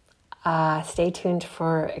 stay tuned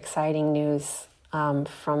for exciting news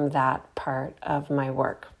from that part of my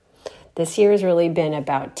work. This year has really been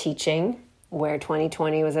about teaching, where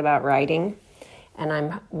 2020 was about writing. And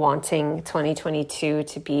I'm wanting 2022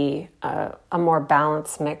 to be a more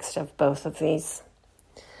balanced mix of both of these.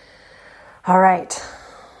 All right.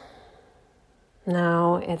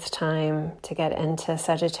 Now it's time to get into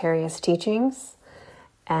Sagittarius teachings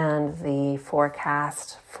and the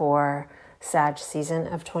forecast for Sag season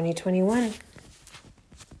of 2021.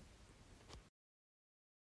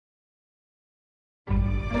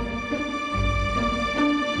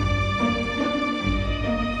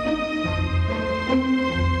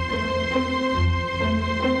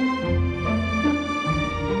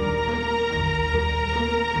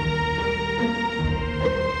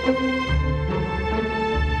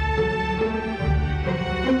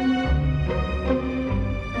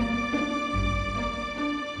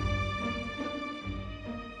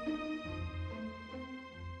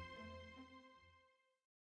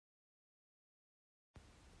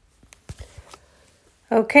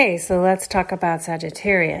 Okay, so let's talk about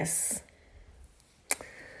Sagittarius.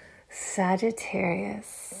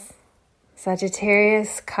 Sagittarius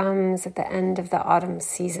comes at the end of the autumn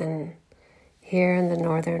season here in the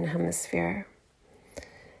Northern Hemisphere.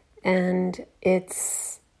 And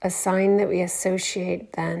it's a sign that we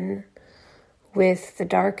associate then with the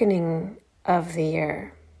darkening of the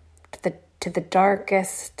year, to the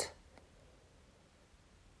darkest,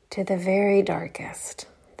 to the very darkest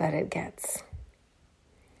that it gets.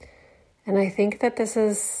 And I think that this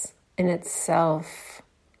is in itself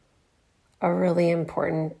a really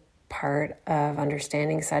important part of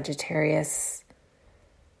understanding Sagittarius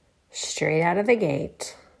straight out of the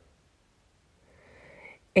gate,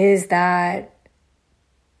 is that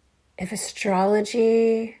if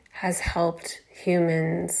astrology has helped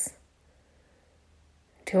humans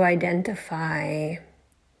to identify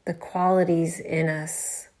the qualities in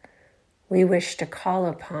us we wish to call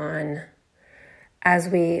upon as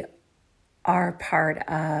we are part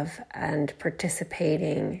of and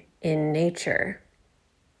participating in nature,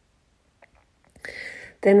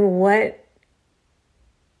 then what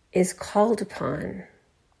is called upon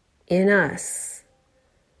in us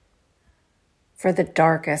for the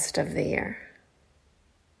darkest of the year?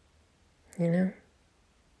 You know?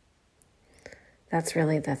 That's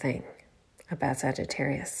really the thing about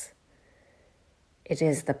Sagittarius. It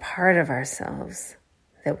is the part of ourselves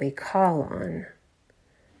that we call on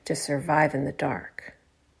to survive in the dark.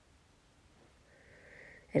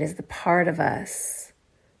 It is the part of us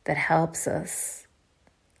that helps us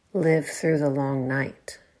live through the long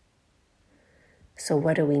night. So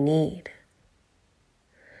what do we need?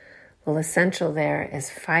 Well, essential there is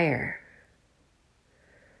fire.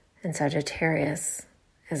 And Sagittarius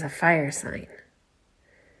is a fire sign.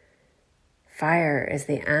 Fire is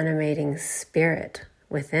the animating spirit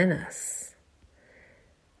within us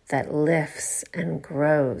that lifts and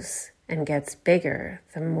grows and gets bigger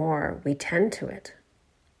the more we tend to it.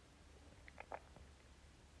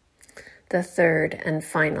 the third and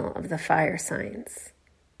final of the fire signs,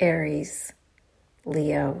 Aries,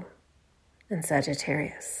 Leo, and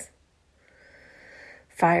Sagittarius.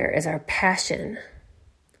 Fire is our passion.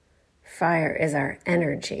 Fire is our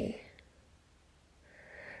energy.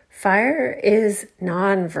 Fire is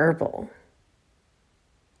nonverbal.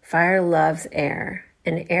 Fire loves air,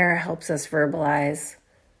 and air helps us verbalize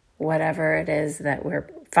whatever it is that we're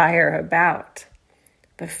fire about.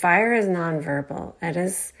 But fire is nonverbal. It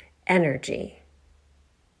is energy.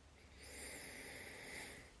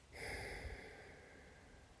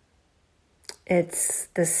 It's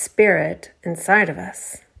the spirit inside of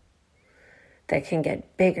us that can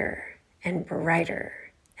get bigger and brighter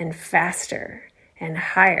and faster and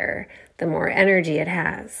higher the more energy it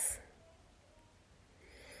has.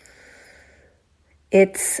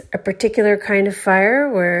 It's a particular kind of fire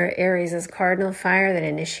where Aries is cardinal fire that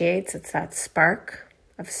initiates. It's that spark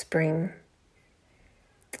of spring,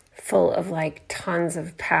 full of like tons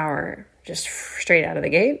of power, just straight out of the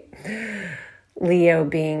gate. Leo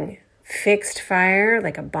being fixed fire,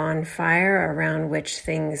 like a bonfire around which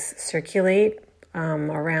things circulate,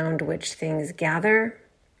 around which things gather,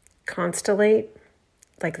 constellate,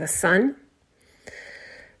 like the sun.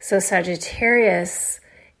 So Sagittarius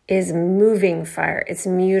is moving fire. It's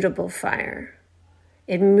mutable fire.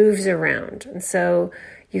 It moves around. And so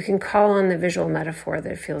you can call on the visual metaphor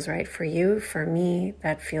that feels right for you. For me,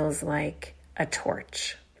 that feels like a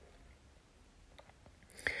torch.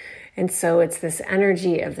 And so it's this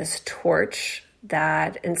energy of this torch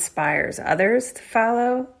that inspires others to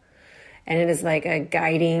follow. And it is like a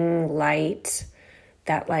guiding light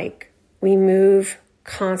that like we move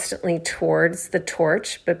constantly towards the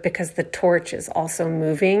torch, but because the torch is also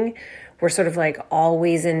moving, we're sort of like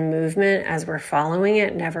always in movement as we're following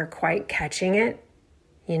it, never quite catching it,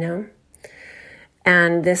 you know?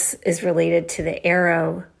 And this is related to the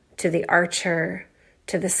arrow, to the archer,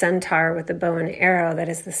 to the centaur with the bow and arrow that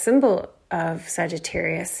is the symbol of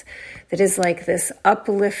Sagittarius, that is like this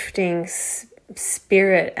uplifting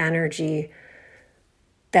spirit energy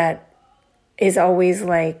that is always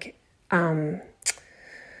like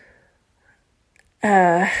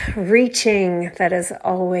reaching, that is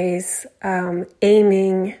always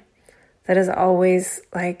aiming, that is always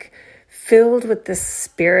like filled with this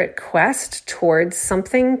spirit quest towards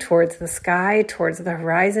something, towards the sky, towards the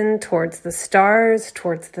horizon, towards the stars,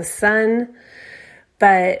 towards the sun.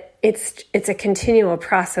 But it's a continual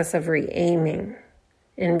process of re-aiming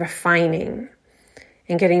and refining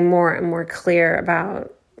and getting more and more clear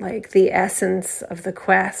about like the essence of the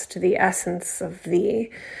quest, the essence of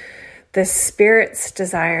the spirit's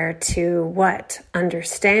desire to what?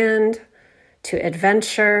 Understand, to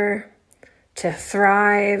adventure, to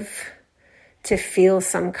thrive, to feel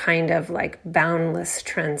some kind of like boundless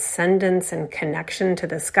transcendence and connection to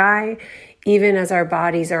the sky, even as our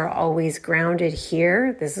bodies are always grounded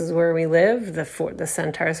here. This is where we live. The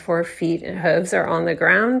centaur's 4 feet and hooves are on the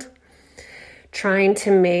ground, trying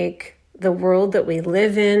to make the world that we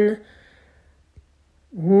live in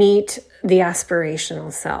meet the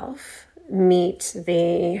aspirational self, meet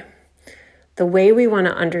the way we want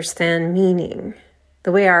to understand meaning,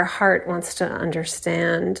 the way our heart wants to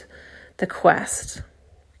understand the quest.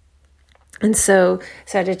 And so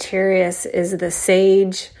Sagittarius is the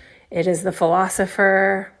sage, it is the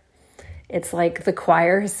philosopher, it's like the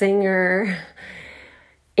choir singer,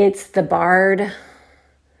 it's the bard,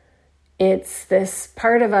 it's this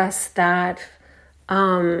part of us that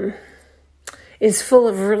is full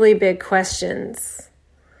of really big questions,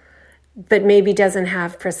 but maybe doesn't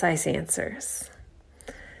have precise answers,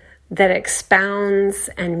 that expounds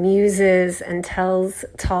and muses and tells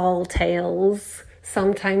tall tales,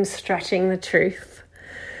 sometimes stretching the truth,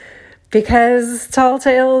 because tall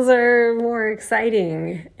tales are more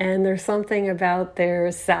exciting and there's something about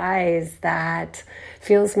their size that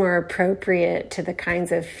feels more appropriate to the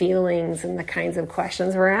kinds of feelings and the kinds of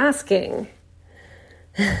questions we're asking.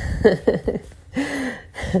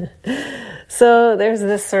 So there's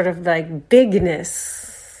this sort of like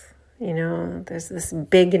bigness, you know, there's this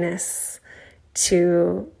bigness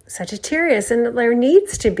to Sagittarius, and there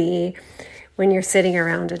needs to be when you're sitting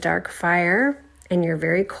around a dark fire and you're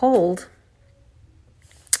very cold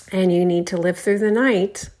and you need to live through the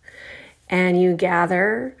night and you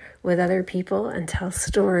gather with other people and tell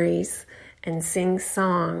stories and sing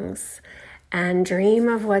songs and dream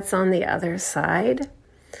of what's on the other side,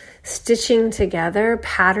 stitching together,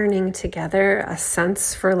 patterning together a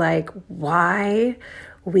sense for like why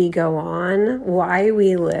we go on, why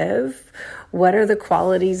we live, what are the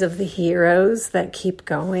qualities of the heroes that keep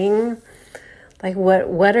going, Like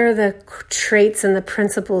what are the traits and the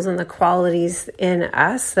principles and the qualities in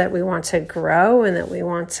us that we want to grow and that we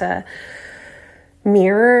want to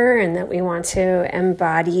mirror and that we want to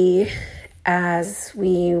embody as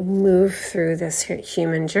we move through this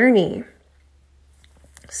human journey.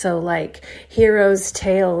 So like heroes'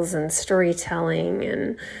 tales and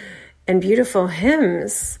storytelling and beautiful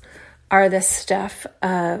hymns are the stuff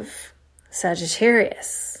of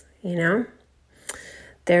Sagittarius, you know?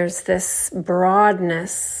 There's this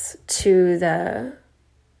broadness to the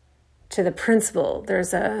principle.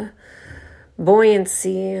 There's a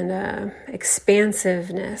buoyancy and a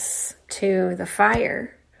expansiveness to the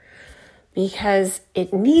fire because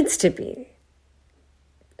it needs to be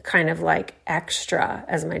kind of like extra,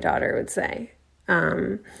 as my daughter would say,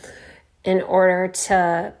 in order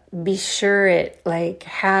to be sure it like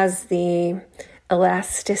has the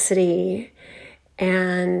elasticity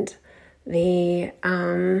and the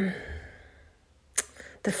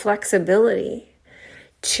flexibility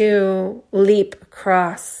to leap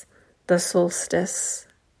across the solstice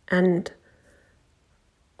and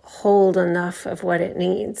hold enough of what it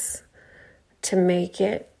needs to make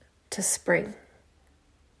it to spring,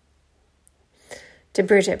 to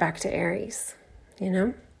bridge it back to Aries, you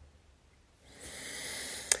know?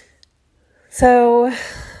 So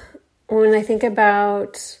when I think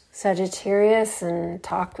about Sagittarius and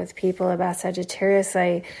talk with people about Sagittarius,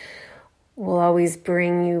 I will always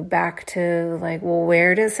bring you back to like, well,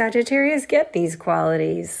 where does Sagittarius get these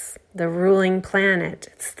qualities? The ruling planet.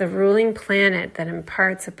 It's the ruling planet that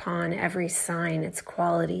imparts upon every sign its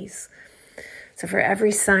qualities. So for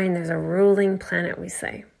every sign, there's a ruling planet, we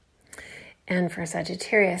say. And for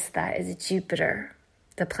Sagittarius, that is Jupiter,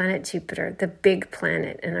 the planet Jupiter, the big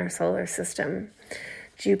planet in our solar system.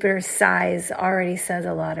 Jupiter's size already says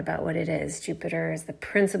a lot about what it is. Jupiter is the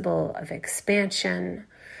principle of expansion,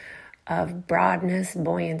 of broadness,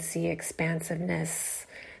 buoyancy, expansiveness,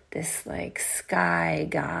 this like sky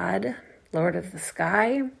god, Lord of the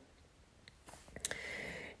sky.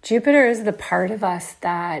 Jupiter is the part of us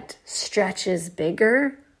that stretches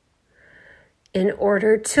bigger in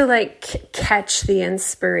order to like catch the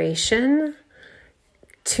inspiration,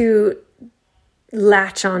 to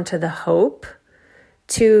latch onto the hope,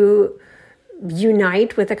 to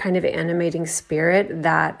unite with a kind of animating spirit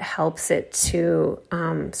that helps it to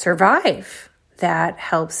survive, that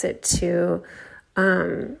helps it to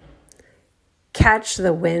catch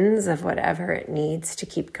the winds of whatever it needs to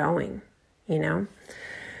keep going, you know?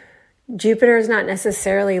 Jupiter is not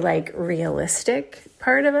necessarily like realistic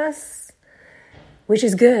part of us, which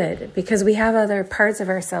is good because we have other parts of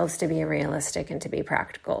ourselves to be realistic and to be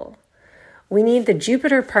practical. We need the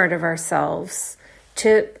Jupiter part of ourselves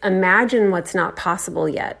to imagine what's not possible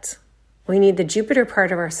yet. We need the Jupiter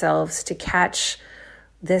part of ourselves to catch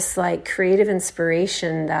this like creative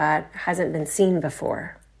inspiration that hasn't been seen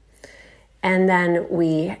before. And then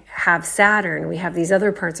we have Saturn, we have these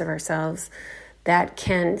other parts of ourselves that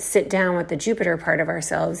can sit down with the Jupiter part of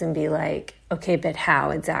ourselves and be like, okay, but how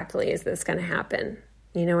exactly is this going to happen?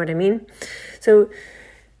 You know what I mean? So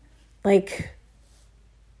like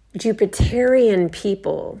Jupiterian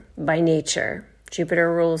people by nature,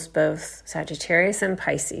 Jupiter rules both Sagittarius and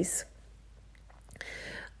Pisces.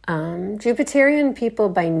 Jupiterian people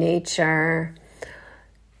by nature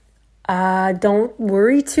don't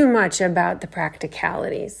worry too much about the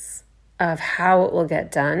practicalities of how it will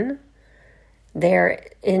get done. They're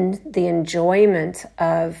in the enjoyment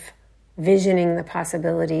of visioning the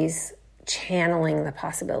possibilities, channeling the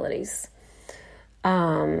possibilities,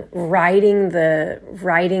 writing the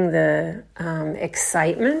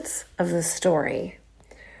excitement of the story,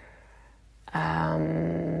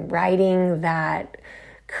 riding that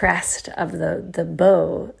crest of the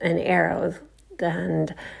bow and arrow,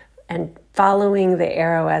 and following the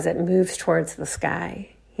arrow as it moves towards the sky,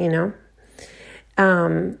 you know?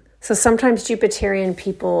 So sometimes Jupiterian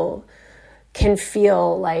people can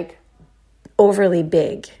feel like overly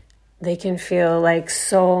big. They can feel like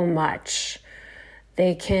so much.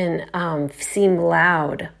 They can seem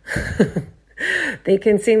loud. They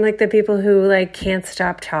can seem like the people who like can't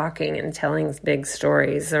stop talking and telling big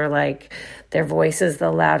stories, or like their voice is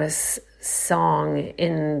the loudest song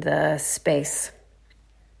in the space.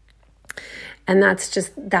 And that's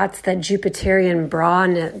that Jupiterian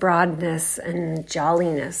broadness and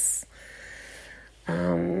jolliness.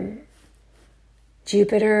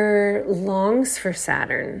 Jupiter longs for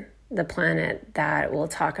Saturn, the planet that we'll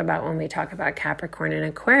talk about when we talk about Capricorn and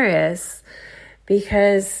Aquarius,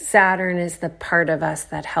 because Saturn is the part of us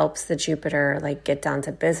that helps the Jupiter like get down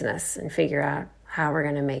to business and figure out how we're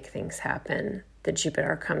going to make things happen that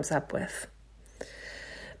Jupiter comes up with.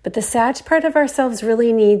 But the Sag part of ourselves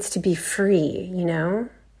really needs to be free, to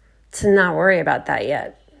not worry about that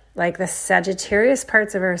yet. Like the Sagittarius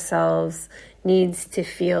parts of ourselves needs to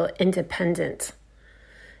feel independent.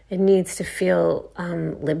 It needs to feel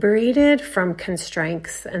liberated from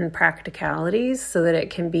constraints and practicalities so that it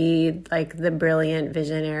can be like the brilliant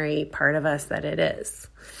visionary part of us that it is.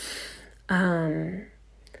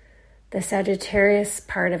 The Sagittarius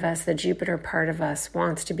part of us, the Jupiter part of us,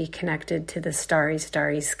 wants to be connected to the starry,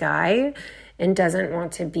 starry sky and doesn't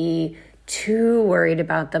want to be too worried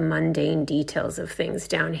about the mundane details of things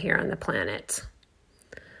down here on the planet.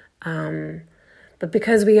 But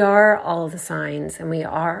because we are all the signs and we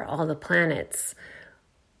are all the planets,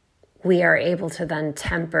 we are able to then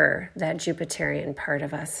temper that Jupiterian part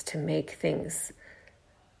of us to make things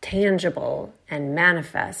tangible and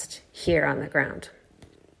manifest here on the ground.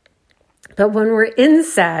 But when we're in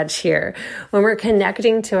Sag here, when we're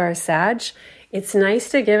connecting to our Sag, it's nice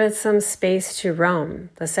to give it some space to roam.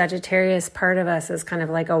 The Sagittarius part of us is kind of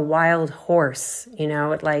like a wild horse,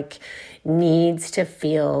 it like needs to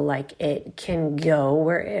feel like it can go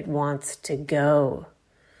where it wants to go.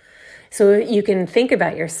 So you can think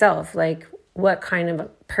about yourself, like what kind of a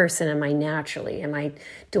person am I naturally?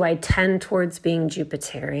 Do I tend towards being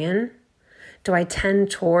Jupiterian? Do I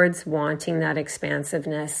tend towards wanting that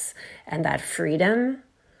expansiveness and that freedom?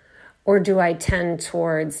 Or do I tend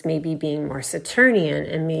towards maybe being more Saturnian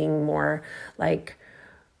and being more like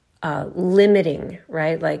limiting,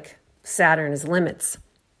 right? Like Saturn is limits.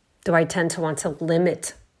 Do I tend to want to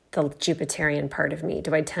limit the Jupiterian part of me?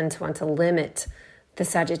 Do I tend to want to limit the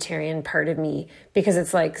Sagittarian part of me because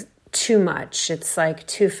it's like too much? It's like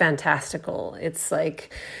too fantastical. It's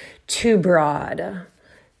like too broad,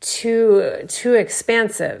 too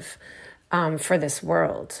expansive for this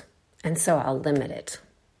world. And so I'll limit it.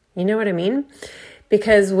 You know what I mean?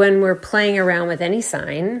 Because when we're playing around with any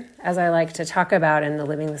sign, as I like to talk about in the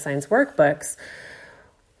Living the Signs workbooks,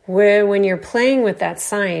 when you're playing with that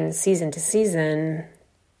sign season to season,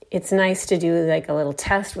 it's nice to do like a little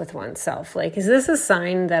test with oneself. Like, is this a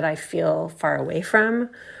sign that I feel far away from?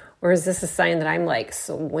 Or is this a sign that I'm like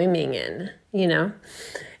swimming in,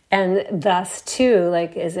 And thus too,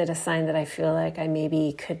 like, is it a sign that I feel like I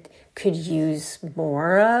maybe could use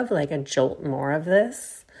more of, like a jolt more of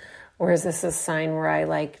this? Or is this a sign where I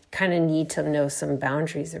like kind of need to know some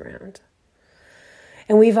boundaries around?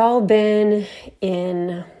 And we've all been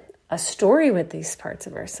in a story with these parts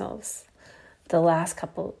of ourselves the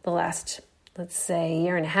last, let's say,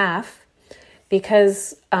 year and a half,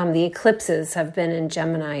 because the eclipses have been in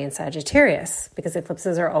Gemini and Sagittarius, because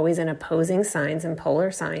eclipses are always in opposing signs and polar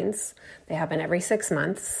signs. They happen every 6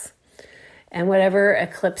 months. And whatever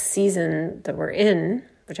eclipse season that we're in,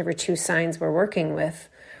 whichever two signs we're working with,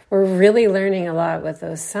 we're really learning a lot with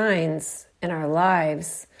those signs in our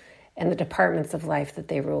lives and the departments of life that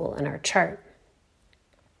they rule in our chart.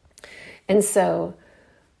 And so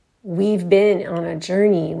we've been on a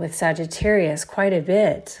journey with Sagittarius quite a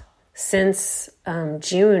bit since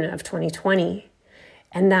June of 2020.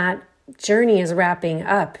 And that journey is wrapping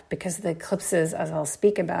up because the eclipses, as I'll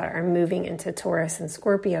speak about, are moving into Taurus and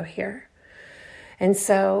Scorpio here. And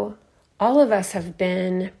so all of us have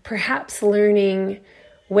been perhaps learning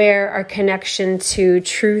where our connection to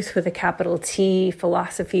truth with a capital T,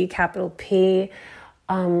 philosophy, capital P,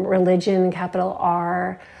 religion, capital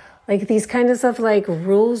R, like these kinds of like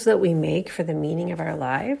rules that we make for the meaning of our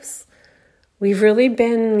lives. We've really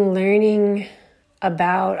been learning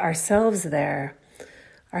about ourselves there,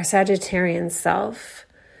 our Sagittarian self,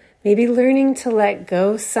 maybe learning to let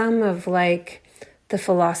go some of like the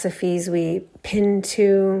philosophies we pin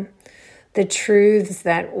to, the truths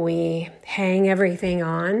that we hang everything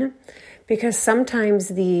on, because sometimes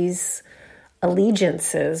these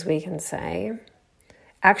allegiances, we can say,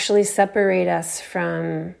 actually separate us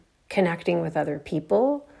from connecting with other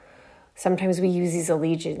people. Sometimes we use these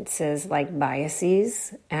allegiances like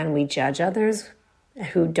biases, and we judge others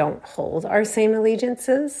who don't hold our same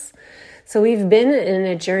allegiances. So we've been in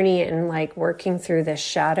a journey and like working through the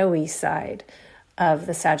shadowy side of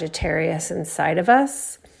the Sagittarius inside of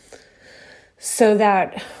us, so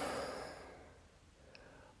that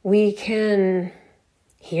we can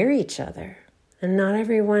hear each other. And not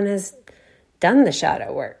everyone has done the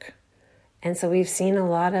shadow work. And so we've seen a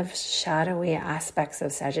lot of shadowy aspects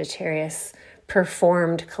of Sagittarius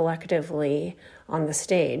performed collectively on the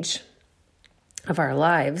stage of our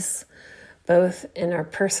lives, both in our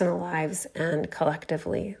personal lives and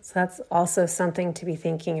collectively. So that's also something to be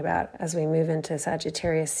thinking about as we move into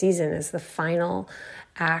Sagittarius season, is the final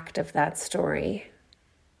act of that story.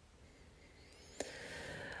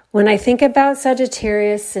 When I think about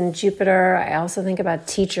Sagittarius and Jupiter, I also think about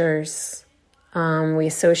teachers. We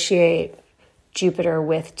associate Jupiter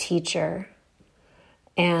with teacher.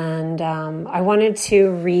 And I wanted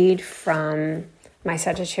to read from my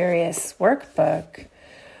Sagittarius workbook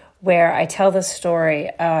where I tell the story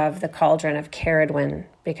of the cauldron of Ceridwen,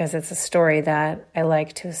 because it's a story that I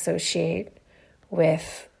like to associate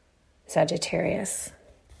with Sagittarius.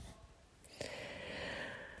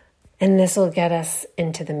 And this will get us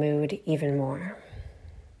into the mood even more.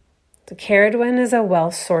 So Ceridwen is a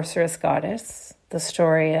Welsh sorceress goddess. The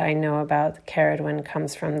story I know about Ceridwen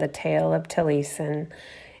comes from the tale of Taliesin,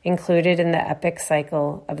 included in the epic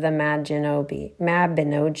cycle of the Mabinogi.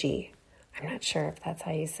 I'm not sure if that's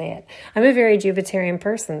how you say it. I'm a very Jupiterian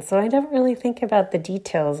person, so I don't really think about the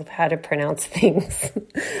details of how to pronounce things.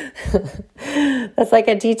 That's like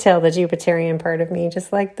a detail the Jupiterian part of me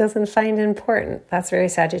just doesn't find important. That's very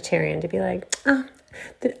Sagittarian to be like,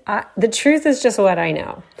 the truth is just what I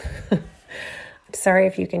know. I'm sorry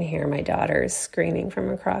if you can hear my daughters screaming from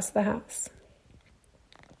across the house.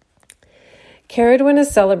 Ceridwen is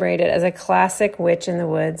celebrated as a classic witch in the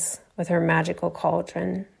woods with her magical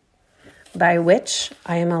cauldron. By witch,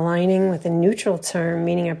 I am aligning with a neutral term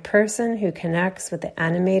meaning a person who connects with the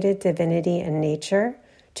animated divinity and nature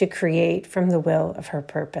to create from the will of her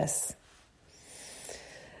purpose.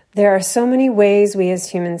 There are so many ways we as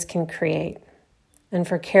humans can create, and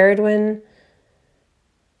for Ceridwen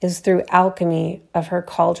is through alchemy of her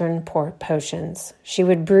cauldron potions. She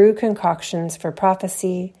would brew concoctions for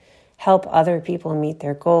prophecy, help other people meet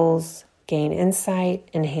their goals, gain insight,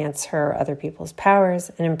 enhance her or other people's powers,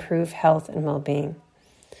 and improve health and well-being.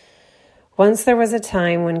 Once there was a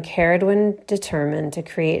time when Ceridwen determined to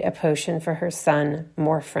create a potion for her son,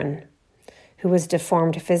 Morfrin, who was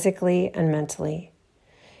deformed physically and mentally.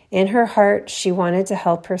 In her heart, she wanted to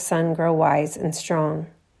help her son grow wise and strong.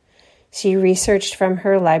 She researched from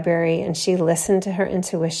her library and she listened to her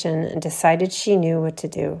intuition and decided she knew what to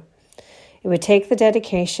do. It would take the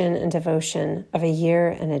dedication and devotion of a year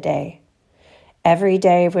and a day. Every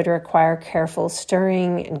day would require careful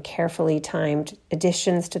stirring and carefully timed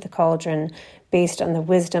additions to the cauldron based on the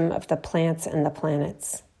wisdom of the plants and the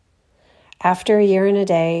planets. After a year and a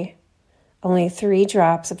day, only 3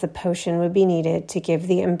 drops of the potion would be needed to give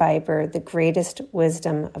the imbiber the greatest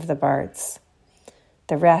wisdom of the bards.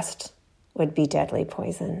 The rest would be deadly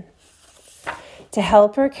poison. To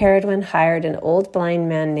help her, Ceridwen hired an old blind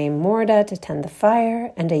man named Morda to tend the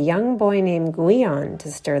fire and a young boy named Gwion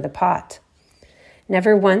to stir the pot.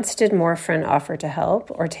 Never once did Morfrin offer to help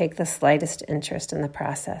or take the slightest interest in the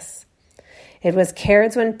process. It was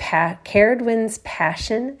Ceridwen's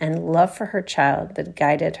passion and love for her child that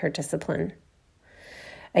guided her discipline.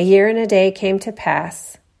 A year and a day came to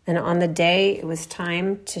pass, and on the day it was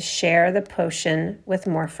time to share the potion with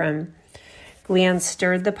Morfrin, Gwion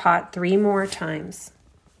stirred the pot 3 more times.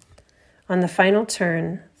 On the final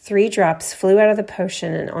turn, 3 drops flew out of the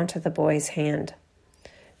potion and onto the boy's hand.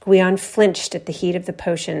 Gwion flinched at the heat of the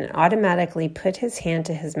potion and automatically put his hand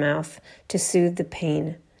to his mouth to soothe the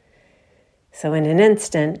pain. So in an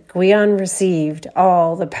instant, Gwion received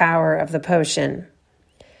all the power of the potion.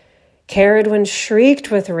 Ceridwen shrieked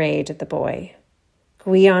with rage at the boy.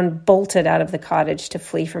 Gwion bolted out of the cottage to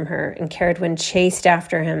flee from her, and Ceridwen chased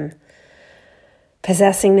after him.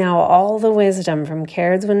 Possessing now all the wisdom from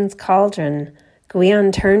Ceridwen's cauldron,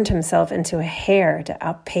 Gwion turned himself into a hare to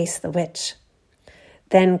outpace the witch.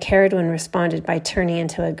 Then Ceridwen responded by turning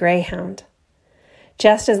into a greyhound.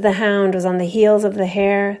 Just as the hound was on the heels of the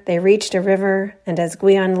hare, they reached a river, and as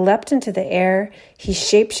Gwion leapt into the air, he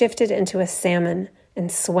shapeshifted into a salmon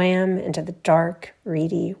and swam into the dark,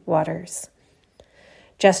 reedy waters.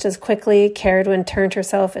 Just as quickly, Ceridwen turned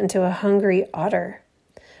herself into a hungry otter.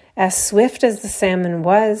 As swift as the salmon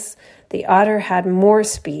was, the otter had more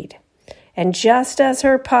speed, and just as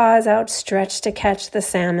her paws outstretched to catch the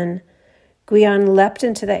salmon, Gwion leapt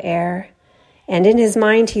into the air, and in his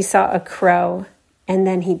mind he saw a crow, and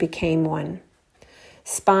then he became one.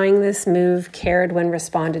 Spying this move, Ceridwen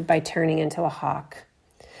responded by turning into a hawk.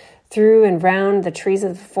 Through and round the trees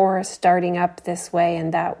of the forest, darting up this way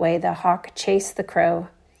and that way, the hawk chased the crow,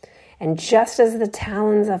 and just as the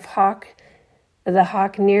talons of the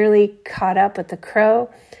hawk nearly caught up with the crow,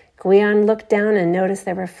 Gwion looked down and noticed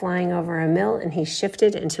they were flying over a mill, and he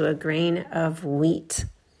shifted into a grain of wheat.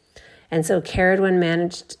 And so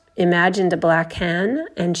Ceridwen imagined a black hen,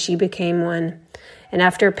 and she became one. And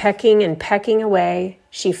after pecking and pecking away,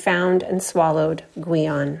 she found and swallowed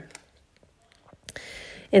Gwion.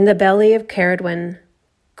 In the belly of Ceridwen,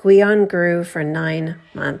 Gwion grew for 9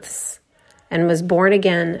 months and was born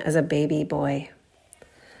again as a baby boy.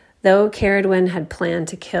 Though Ceridwen had planned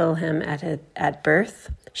to kill him at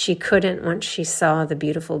birth, she couldn't once she saw the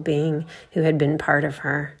beautiful being who had been part of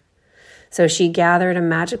her. So she gathered a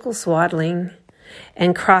magical swaddling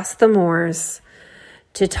and crossed the moors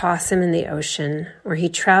to toss him in the ocean, where he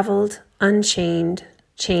traveled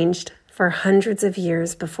changed for hundreds of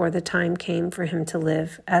years before the time came for him to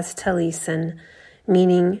live as Taliesin,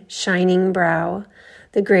 meaning shining brow,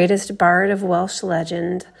 the greatest bard of Welsh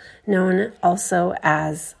legend, known also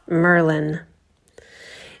as Merlin.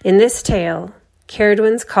 In this tale,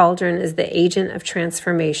 Ceridwen's cauldron is the agent of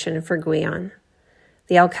transformation for Gwion.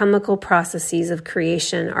 The alchemical processes of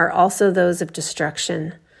creation are also those of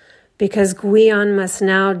destruction, because Gwion must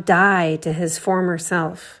now die to his former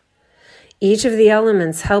self. Each of the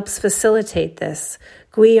elements helps facilitate this.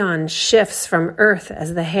 Gwion shifts from earth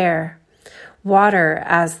as the hare, water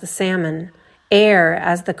as the salmon, air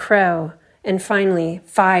as the crow, and finally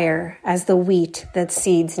fire as the wheat that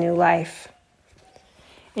seeds new life.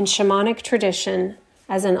 In shamanic tradition,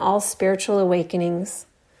 as in all spiritual awakenings,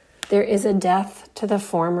 there is a death to the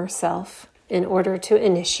former self in order to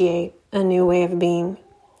initiate a new way of being.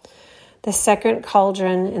 The second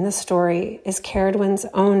cauldron in the story is Ceridwen's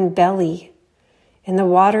own belly. In the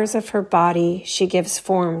waters of her body, she gives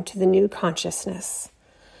form to the new consciousness.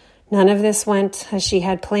 None of this went as she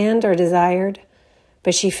had planned or desired,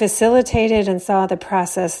 but she facilitated and saw the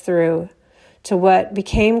process through to what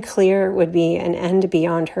became clear would be an end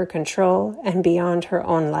beyond her control and beyond her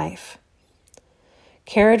own life.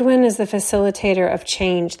 Ceridwen is the facilitator of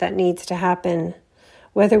change that needs to happen,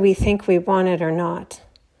 whether we think we want it or not.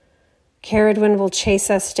 Ceridwen will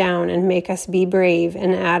chase us down and make us be brave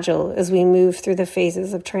and agile as we move through the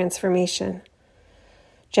phases of transformation.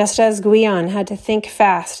 Just as Gwion had to think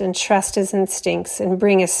fast and trust his instincts and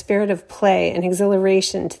bring a spirit of play and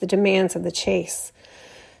exhilaration to the demands of the chase,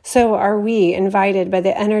 so are we invited by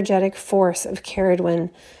the energetic force of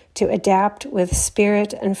Ceridwen to adapt with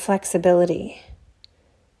spirit and flexibility.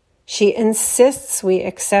 She insists we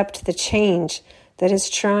accept the change that is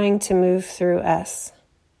trying to move through us.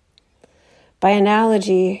 By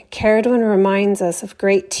analogy, Ceridwen reminds us of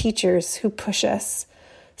great teachers who push us,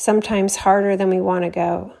 sometimes harder than we want to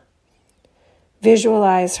go.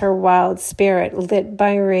 Visualize her wild spirit lit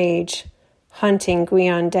by rage, hunting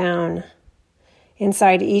Gwion down.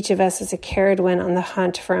 Inside each of us is a Ceridwen on the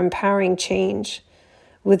hunt for empowering change,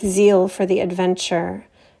 with zeal for the adventure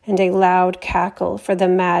and a loud cackle for the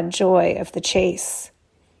mad joy of the chase.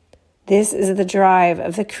 This is the drive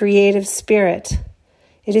of the creative spirit.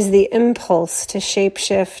 It is the impulse to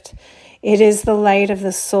shapeshift. It is the light of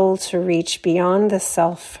the soul to reach beyond the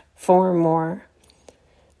self for more.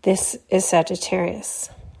 This is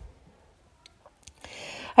Sagittarius.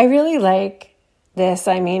 I really like this.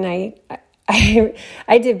 I mean,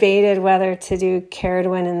 I debated whether to do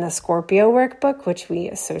Ceridwen in the Scorpio workbook, which we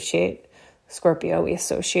associate,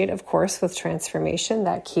 of course, with transformation,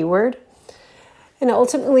 that keyword. And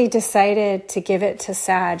ultimately decided to give it to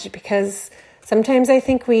Sag because sometimes I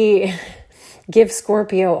think we give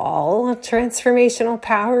Scorpio all transformational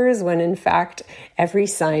powers when in fact every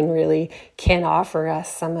sign really can offer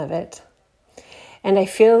us some of it. And I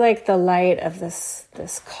feel like the light of this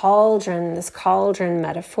cauldron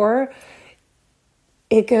metaphor,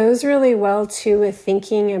 it goes really well too with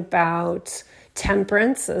thinking about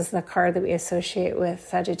Temperance as the card that we associate with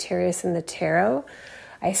Sagittarius in the tarot.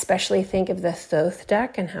 I especially think of the Thoth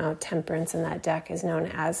deck and how Temperance in that deck is known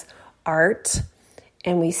as art.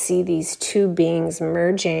 And we see these two beings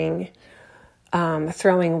merging,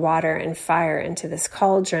 throwing water and fire into this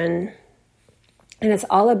cauldron. And it's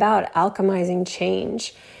all about alchemizing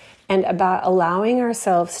change and about allowing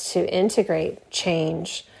ourselves to integrate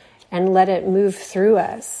change and let it move through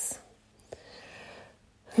us.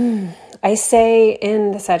 I say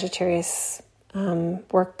in the Sagittarius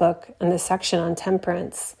workbook in the section on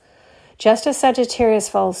temperance, just as Sagittarius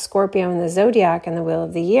follows Scorpio in the zodiac and the wheel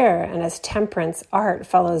of the year, and as temperance art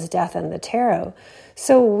follows death in the tarot,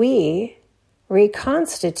 so we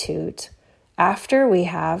reconstitute after we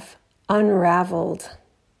have unraveled.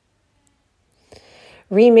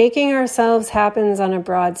 Remaking ourselves happens on a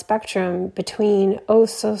broad spectrum between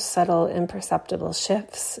so subtle, imperceptible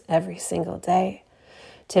shifts every single day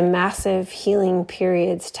to massive healing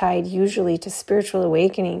periods tied usually to spiritual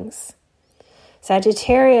awakenings.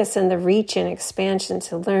 Sagittarius and the reach and expansion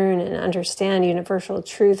to learn and understand universal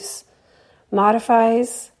truths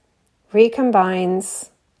modifies, recombines,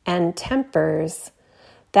 and tempers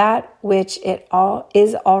that which it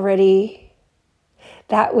already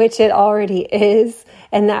is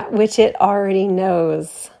and that which it already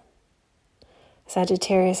knows.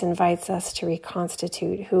 Sagittarius invites us to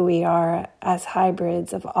reconstitute who we are as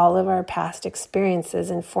hybrids of all of our past experiences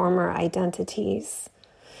and former identities.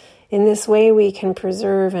 In this way, we can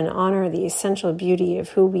preserve and honor the essential beauty of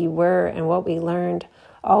who we were and what we learned,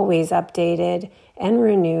 always updated and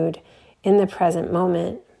renewed in the present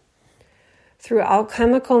moment. Through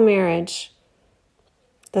alchemical marriage,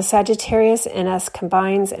 the Sagittarius in us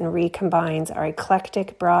combines and recombines our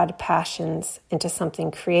eclectic, broad passions into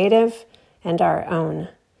something creative and our own,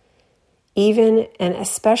 even and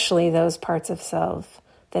especially those parts of self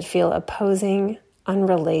that feel opposing,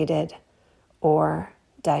 unrelated, or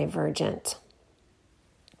divergent.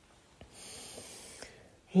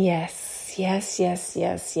 Yes, yes, yes,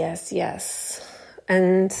 yes, yes, yes.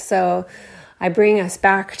 And so I bring us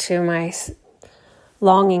back to my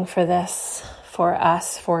longing for this, for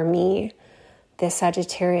us, for me, this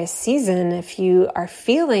Sagittarius season. If you are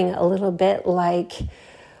feeling a little bit like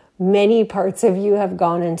many parts of you have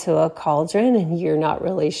gone into a cauldron and you're not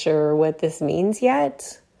really sure what this means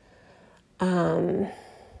yet.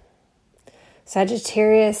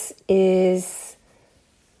 Sagittarius is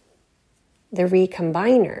the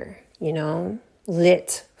recombiner,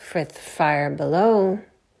 lit with fire below.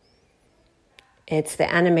 It's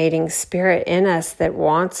the animating spirit in us that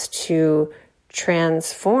wants to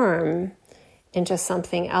transform into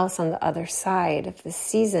something else on the other side of the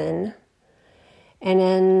season.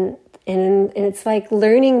 And it's like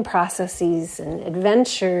learning processes and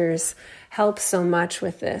adventures help so much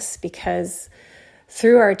with this, because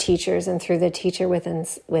through our teachers and through the teacher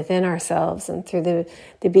within ourselves and through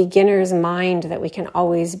the beginner's mind that we can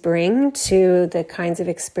always bring to the kinds of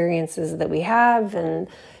experiences that we have and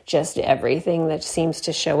just everything that seems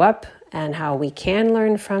to show up and how we can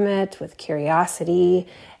learn from it with curiosity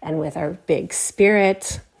and with our big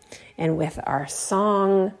spirit and with our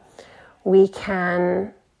song, we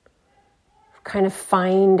can kind of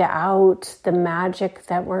find out the magic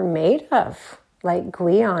that we're made of, like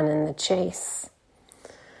Gwion in The Chase,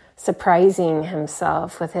 surprising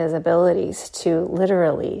himself with his abilities to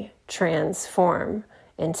literally transform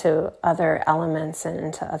into other elements and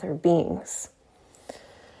into other beings.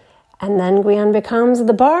 And then Gwion becomes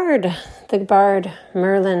the bard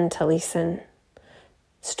Merlin Taliesin,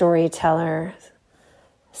 storyteller,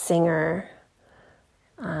 singer,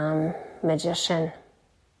 magician.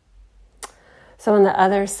 So on the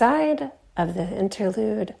other side of the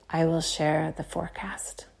interlude, I will share the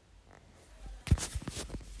forecast.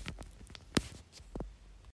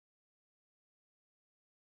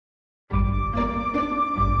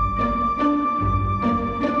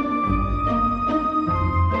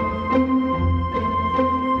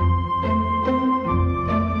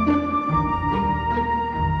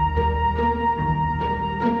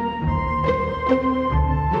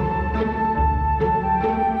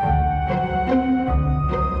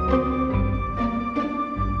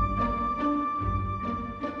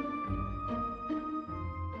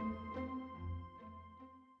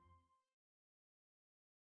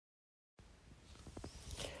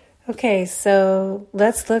 Okay, so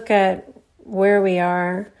let's look at where we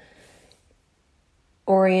are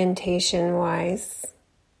orientation-wise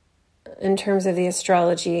in terms of the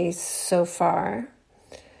astrology so far,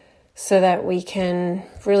 so that we can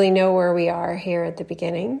really know where we are here at the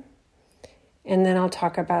beginning. And then I'll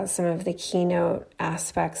talk about some of the keynote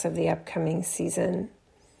aspects of the upcoming season.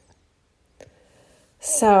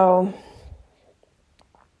 So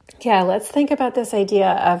yeah, let's think about this idea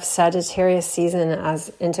of Sagittarius season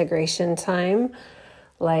as integration time,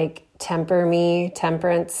 like temper me,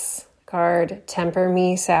 temperance card, temper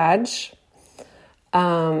me, Sag.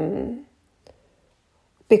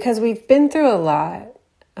 Because we've been through a lot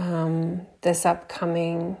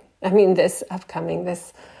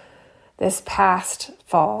this past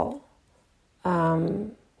fall.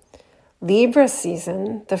 Libra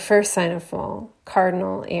season, the first sign of fall,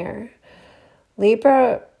 cardinal air.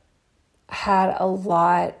 Libra had a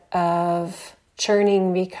lot of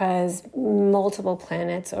churning because multiple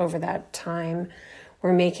planets over that time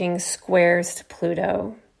were making squares to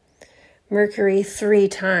Pluto. Mercury 3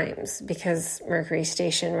 times because Mercury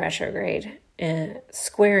stationed retrograde,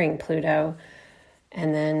 squaring Pluto,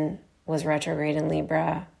 and then was retrograde in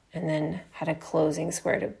Libra, and then had a closing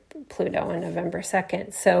square to Pluto on November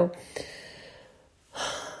 2nd. So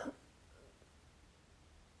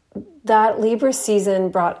that Libra season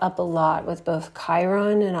brought up a lot with both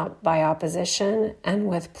Chiron and by opposition and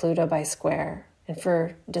with Pluto by square. And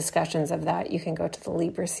for discussions of that, you can go to the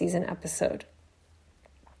Libra season episode.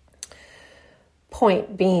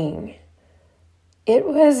 Point being, it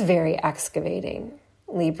was very excavating,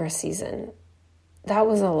 Libra season. That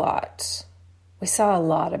was a lot. We saw a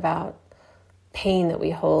lot about pain that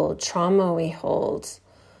we hold, trauma we hold,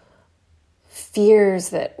 fears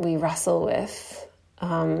that we wrestle with.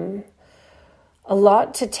 A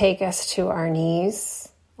lot to take us to our knees,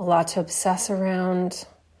 a lot to obsess around,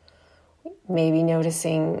 maybe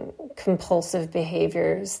noticing compulsive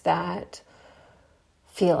behaviors that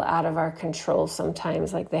feel out of our control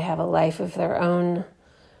sometimes, like they have a life of their own,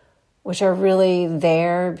 which are really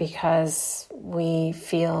there because we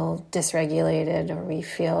feel dysregulated or we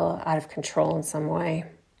feel out of control in some way.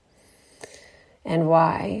 And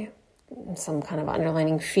why? Some kind of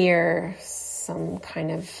underlying fear, some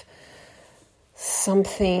kind of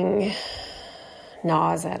something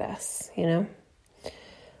gnaws at us,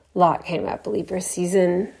 Lot came up, Libra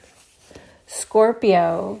season.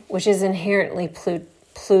 Scorpio, which is inherently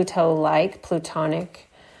Pluto-like, Plutonic,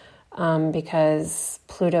 because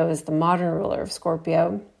Pluto is the modern ruler of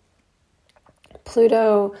Scorpio.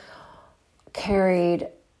 Pluto carried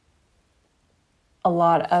a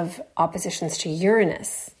lot of oppositions to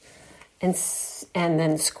Uranus and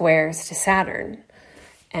then squares to Saturn.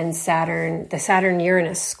 And the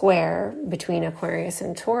Saturn-Uranus square between Aquarius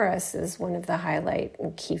and Taurus is one of the highlight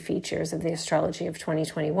and key features of the astrology of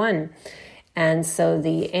 2021. And so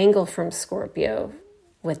the angle from Scorpio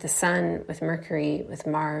with the Sun, with Mercury, with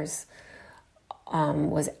Mars,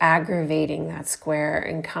 was aggravating that square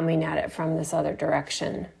and coming at it from this other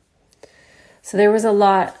direction. So there was a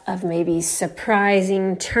lot of maybe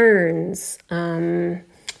surprising turns,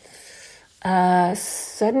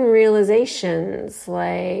 sudden realizations,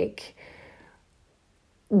 like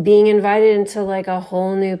being invited into like a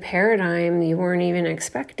whole new paradigm you weren't even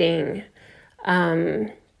expecting.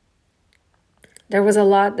 There was a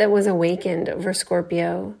lot that was awakened over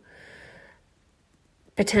Scorpio,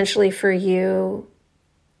 potentially for you,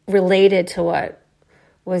 related to what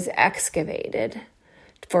was excavated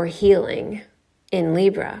for healing in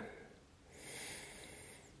Libra.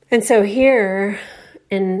 And so here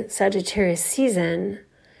in Sagittarius season,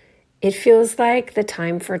 it feels like the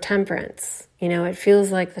time for temperance. It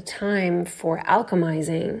feels like the time for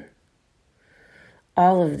alchemizing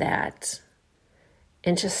all of that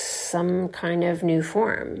into some kind of new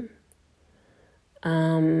form.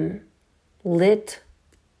 Lit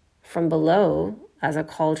from below as a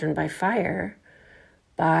cauldron by fire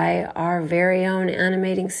by our very own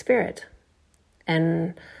animating spirit.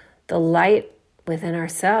 And the light within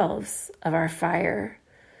ourselves of our fire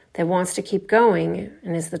that wants to keep going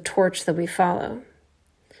and is the torch that we follow.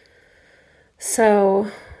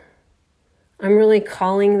 So I'm really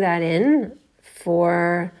calling that in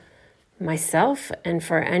for myself and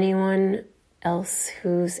for anyone else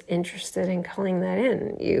who's interested in calling that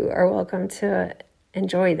in. You are welcome to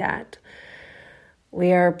enjoy that.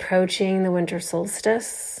 We are approaching the winter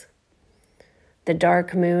solstice, the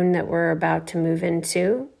dark moon that we're about to move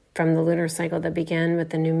into from the lunar cycle that began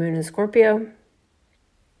with the new moon in Scorpio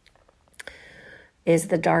is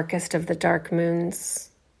the darkest of the dark moons.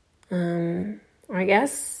 I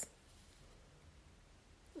guess.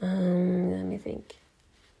 Let me think.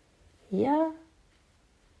 Yeah.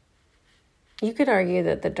 You could argue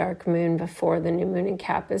that the dark moon before the new moon in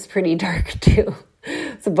Cap is pretty dark too.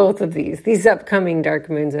 So both of these upcoming dark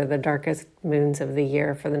moons are the darkest moons of the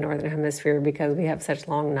year for the Northern Hemisphere because we have such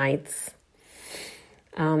long nights.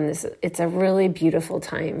 It's a really beautiful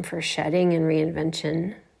time for shedding and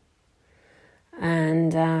reinvention.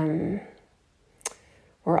 And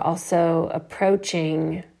we're also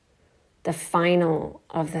approaching the final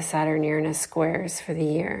of the Saturn-Uranus squares for the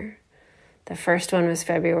year. The first one was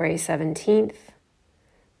February 17th.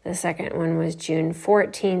 The second one was June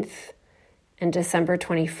 14th. And December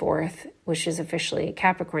 24th, which is officially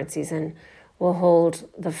Capricorn season, will hold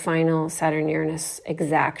the final Saturn-Uranus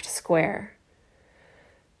exact square.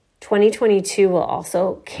 2022 will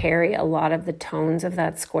also carry a lot of the tones of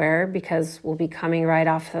that square because we'll be coming right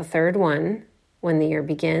off the third one when the year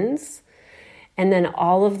begins. And then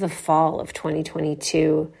all of the fall of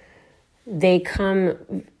 2022, they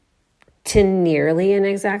come to nearly an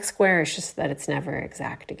exact square. It's just that it's never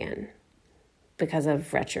exact again. Because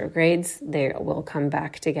of retrogrades, they will come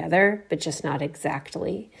back together, but just not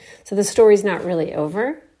exactly. So the story's not really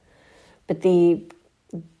over, but the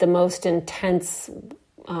most intense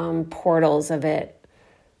portals of it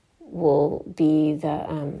will be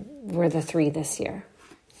we're the 3 this year.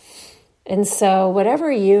 And so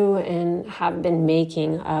whatever you have been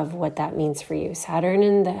making of what that means for you, Saturn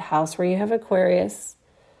in the house where you have Aquarius,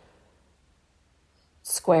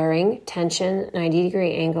 squaring, tension,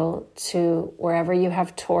 90-degree angle to wherever you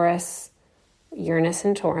have Taurus, Uranus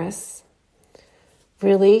and Taurus,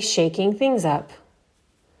 really shaking things up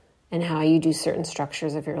and how you do certain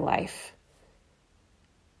structures of your life.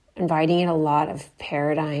 inviting in a lot of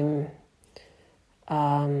paradigm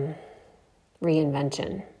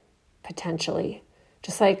reinvention, potentially.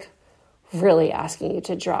 Just like really asking you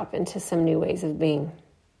to drop into some new ways of being.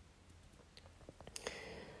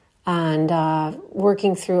 And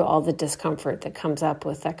working through all the discomfort that comes up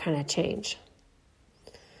with that kind of change.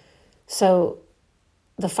 So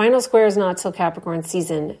the final square is not till Capricorn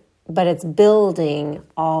season, but it's building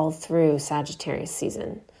all through Sagittarius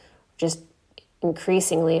season. Just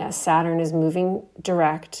increasingly as Saturn is moving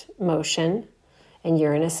direct motion and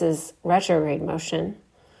Uranus is retrograde motion,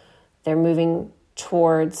 they're moving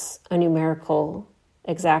towards a numerical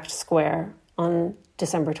exact square on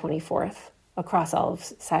December 24th across all of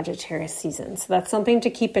Sagittarius season. So that's something to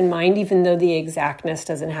keep in mind, even though the exactness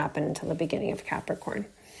doesn't happen until the beginning of Capricorn.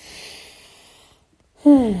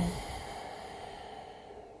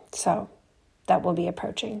 So that will be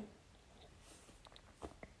approaching.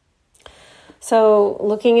 So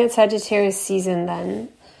looking at Sagittarius season then,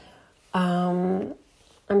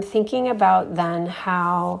 I'm thinking about then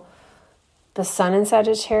how the Sun in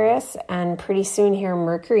Sagittarius and pretty soon here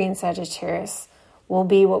Mercury in Sagittarius will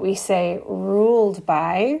be what we say ruled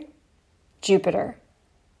by Jupiter.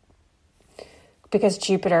 Because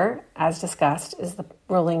Jupiter, as discussed, is the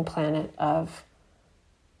ruling planet of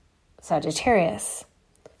Sagittarius.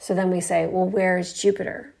 So then we say, well, where is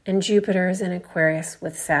Jupiter? And Jupiter is in Aquarius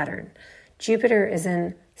with Saturn. Jupiter is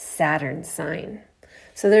in Saturn's sign.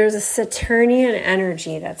 So there's a Saturnian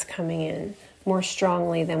energy that's coming in more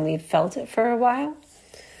strongly than we've felt it for a while.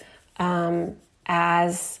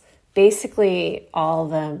 As basically all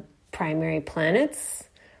the primary planets,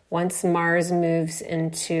 once Mars moves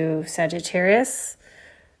into Sagittarius,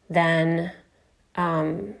 then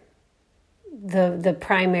the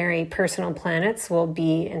primary personal planets will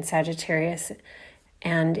be in Sagittarius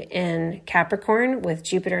and in Capricorn with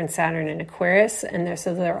Jupiter and Saturn in Aquarius. And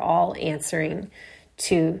they're all answering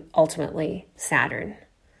to ultimately Saturn.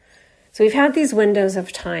 So we've had these windows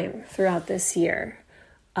of time throughout this year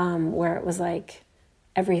where it was like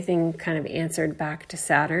everything kind of answered back to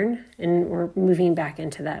Saturn, and we're moving back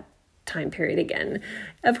into that time period again.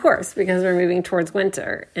 Of course, because we're moving towards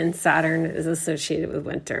winter, and Saturn is associated with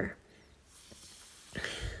winter.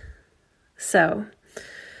 So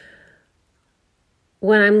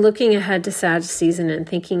when I'm looking ahead to Sag season and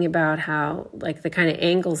thinking about how, like, the kind of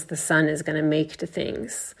angles the sun is going to make to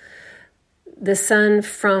things, the sun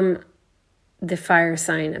from the fire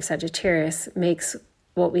sign of Sagittarius makes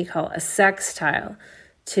what we call a sextile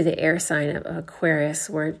to the air sign of Aquarius,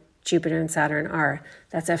 where Jupiter and Saturn are.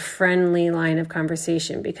 That's a friendly line of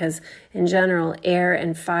conversation because in general, air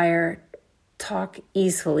and fire talk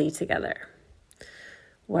easily together,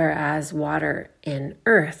 whereas water and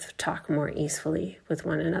earth talk more easily with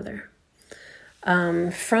one another.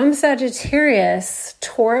 From Sagittarius,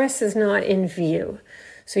 Taurus is not in view.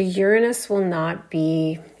 So Uranus will not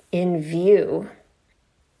be in view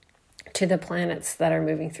to the planets that are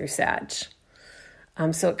moving through Sag.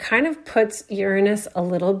 So it kind of puts Uranus a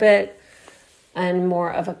little bit in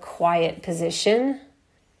more of a quiet position,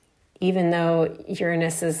 even though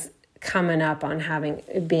Uranus is coming up on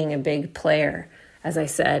being a big player, as I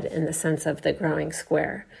said, in the sense of the growing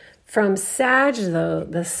square. From Sag, though,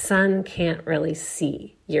 the sun can't really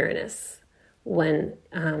see Uranus. When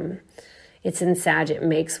it's in Sag, it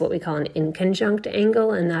makes what we call an inconjunct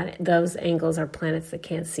angle, and those angles are planets that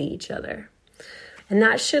can't see each other. And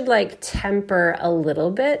that should temper a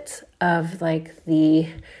little bit of the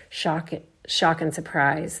shock and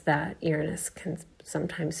surprise that Uranus can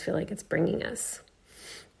sometimes feel like it's bringing us,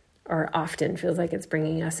 or often feels like it's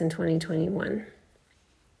bringing us in 2021.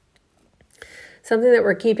 Something that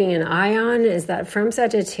we're keeping an eye on is that from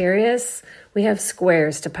Sagittarius, we have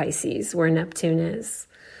squares to Pisces, where Neptune is.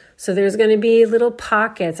 So there's going to be little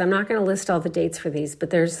pockets. I'm not going to list all the dates for these,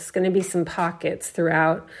 but there's going to be some pockets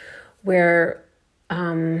throughout where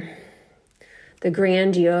the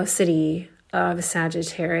grandiosity of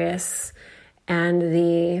Sagittarius and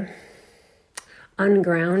the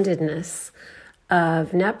ungroundedness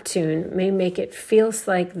of Neptune may make it feel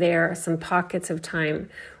like there are some pockets of time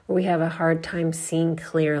where we have a hard time seeing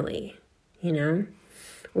clearly,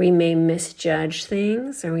 We may misjudge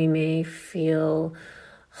things, or we may feel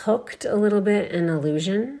hooked a little bit in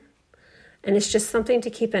illusion. And it's just something to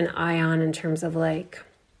keep an eye on in terms of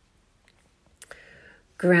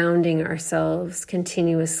grounding ourselves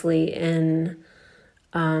continuously in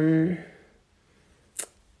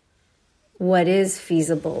what is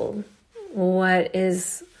feasible, what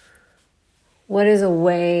is a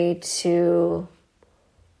way to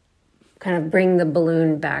kind of bring the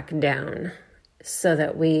balloon back down so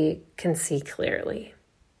that we can see clearly.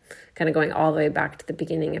 kind of going all the way back to the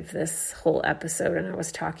beginning of this whole episode, and I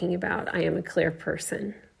was talking about I am a clear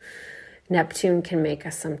person. Neptune can make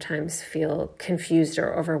us sometimes feel confused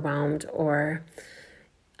or overwhelmed or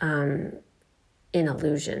in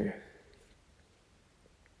illusion.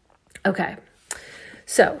 Okay,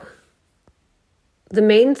 so the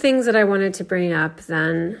main things that I wanted to bring up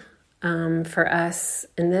then for us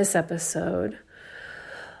in this episode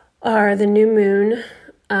are the new moon,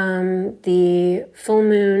 the full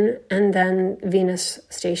moon, and then Venus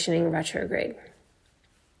stationing retrograde.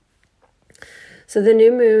 So the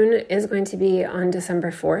new moon is going to be on December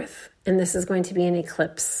 4th, and this is going to be an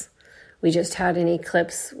eclipse. We just had an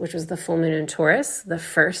eclipse, which was the full moon in Taurus, the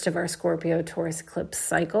first of our Scorpio-Taurus eclipse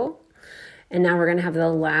cycle. And now we're going to have the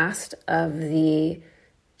last of the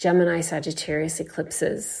Gemini-Sagittarius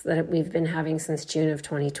eclipses that we've been having since June of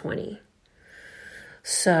 2020.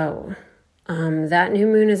 So that new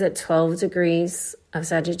moon is at 12 degrees of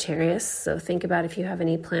Sagittarius. So think about if you have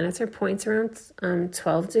any planets or points around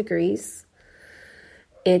 12 degrees.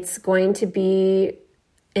 It's going to be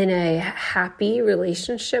in a happy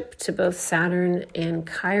relationship to both Saturn and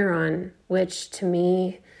Chiron, which to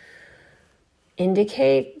me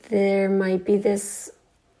indicate there might be this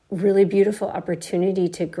really beautiful opportunity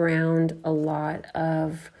to ground a lot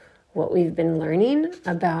of what we've been learning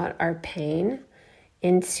about our pain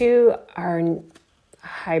into our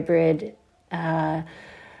hybrid,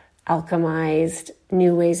 alchemized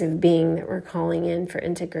new ways of being that we're calling in for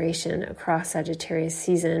integration across Sagittarius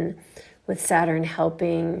season, with Saturn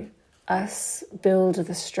helping us build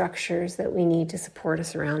the structures that we need to support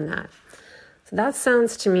us around that. So that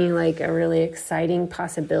sounds to me like a really exciting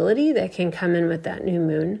possibility that can come in with that new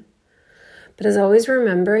moon. But as always,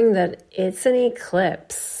 remembering that it's an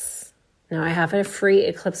eclipse. Now, I have a free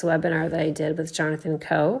eclipse webinar that I did with Jonathan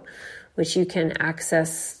Coe, which you can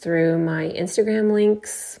access through my Instagram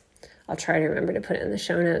links. I'll try to remember to put it in the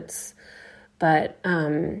show notes. But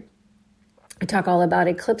I talk all about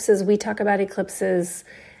eclipses. We talk about eclipses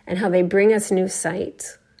and how they bring us new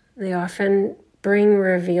sight. They often bring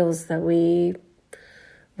reveals that we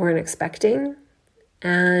weren't expecting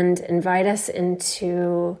and invite us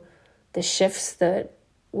into the shifts that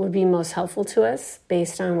would be most helpful to us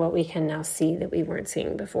based on what we can now see that we weren't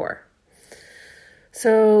seeing before.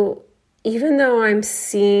 So even though I'm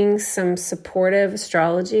seeing some supportive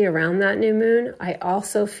astrology around that new moon, I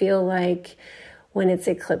also feel like when it's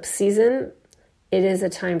eclipse season, it is a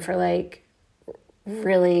time for like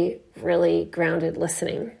really, really grounded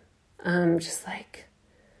listening. Just like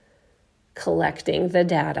collecting the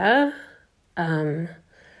data,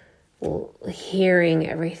 hearing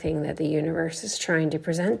everything that the universe is trying to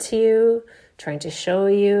present to you, trying to show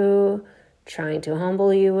you, trying to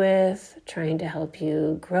humble you with, trying to help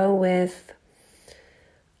you grow with.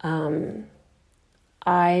 I'm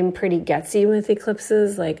pretty gutsy with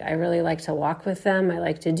eclipses. Like, I really like to walk with them. I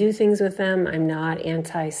like to do things with them. I'm not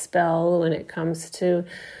anti-spell when it comes to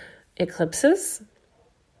eclipses.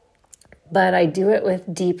 But I do it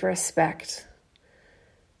with deep respect.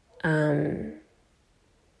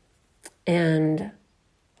 And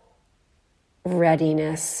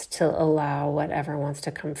readiness to allow whatever wants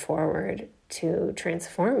to come forward to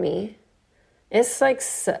transform me. It's like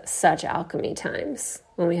such alchemy times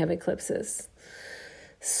when we have eclipses.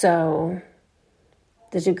 So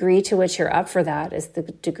the degree to which you're up for that is the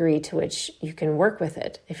degree to which you can work with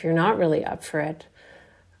it. If you're not really up for it,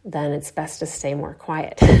 then it's best to stay more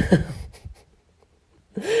quiet.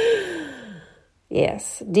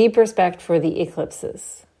 Yes, deep respect for the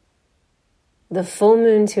eclipses. The full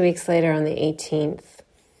moon 2 weeks later on the 18th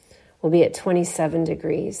will be at 27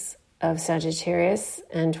 degrees of Sagittarius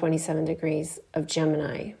and 27 degrees of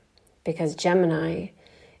Gemini, because Gemini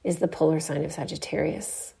is the polar sign of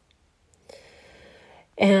Sagittarius.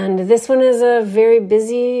 And this one is a very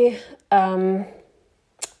busy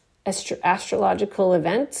astrological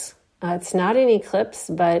event. It's not an eclipse,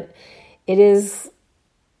 but it is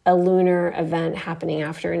a lunar event happening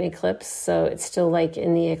after an eclipse. So it's still like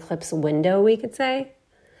in the eclipse window, we could say.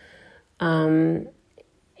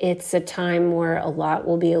 It's a time where a lot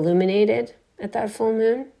will be illuminated at that full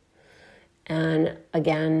moon. And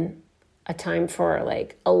again, a time for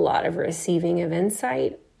like a lot of receiving of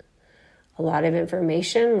insight, a lot of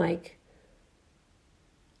information. Like,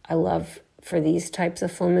 I love for these types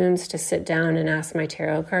of full moons to sit down and ask my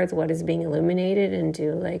tarot cards what is being illuminated and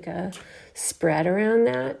do like a spread around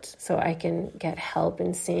that so I can get help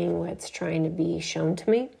in seeing what's trying to be shown to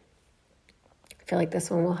me. I feel like this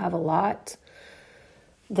one will have a lot.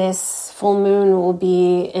 This full moon will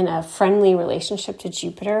be in a friendly relationship to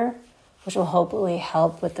Jupiter, which will hopefully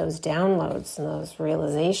help with those downloads and those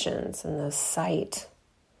realizations and those sight.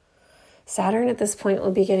 Saturn at this point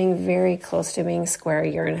will be getting very close to being square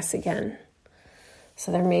Uranus again. So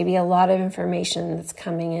there may be a lot of information that's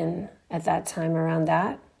coming in at that time around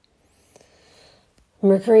that.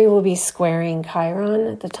 Mercury will be squaring Chiron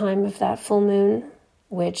at the time of that full moon,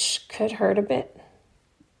 which could hurt a bit.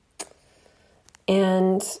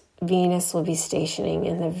 And Venus will be stationing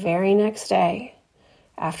in the very next day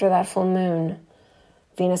after that full moon.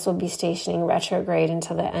 Venus will be stationing retrograde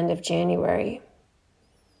until the end of January.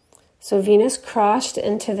 So Venus crossed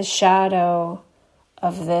into the shadow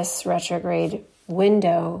of this retrograde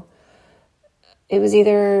window. It was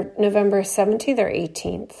either November 17th or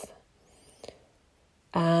 18th.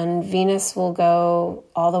 And Venus will go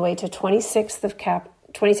all the way to 26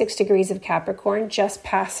 degrees of Capricorn, just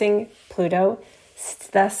passing Pluto,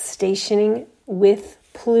 thus stationing with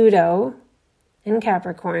Pluto in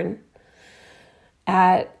Capricorn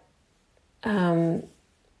at December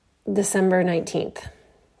 19th.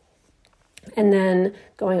 And then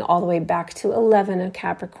going all the way back to 11 of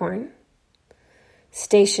Capricorn,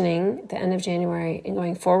 stationing at the end of January and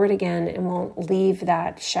going forward again, and won't leave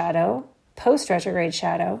that shadow, post-retrograde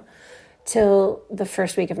shadow, till the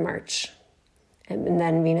first week of March. And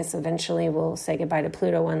then Venus eventually will say goodbye to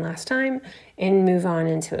Pluto one last time and move on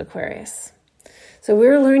into Aquarius. So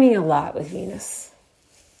we're learning a lot with Venus.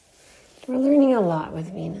 We're learning a lot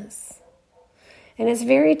with Venus. And it's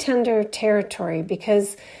very tender territory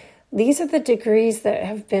because these are the degrees that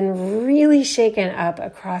have been really shaken up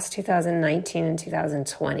across 2019 and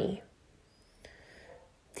 2020.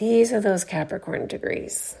 These are those Capricorn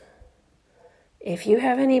degrees. If you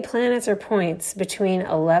have any planets or points between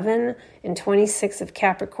 11 and 26 of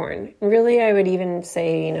Capricorn, really I would even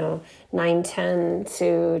say, 9-10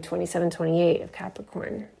 to 27-28 of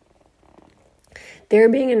Capricorn, they're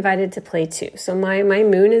being invited to play too. So my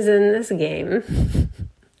moon is in this game.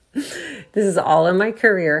 This is all in my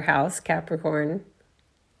career house, Capricorn,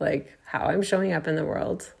 like how I'm showing up in the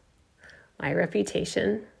world, my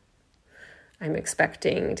reputation. I'm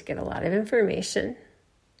expecting to get a lot of information.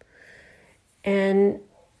 And,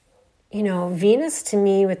 Venus to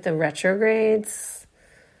me with the retrogrades,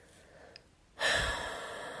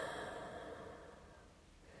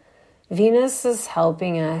 Venus is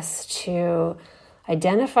helping us to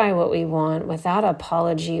identify what we want without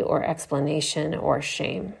apology or explanation or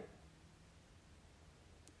shame.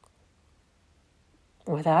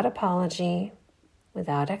 Without apology,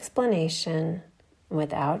 without explanation,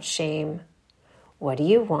 without shame. What do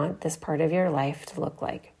you want this part of your life to look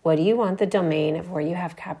like? What do you want the domain of where you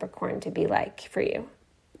have Capricorn to be like for you?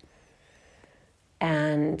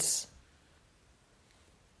 And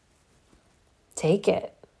take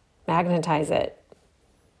it, magnetize it.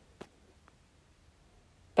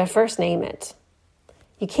 But first name it.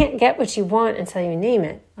 You can't get what you want until you name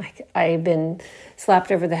it. I've been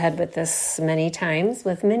slapped over the head with this many times,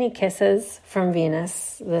 with many kisses from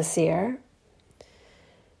Venus this year.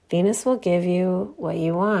 Venus will give you what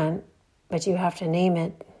you want, but you have to name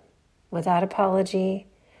it without apology,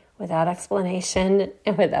 without explanation,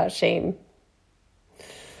 and without shame.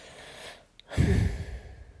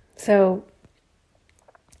 So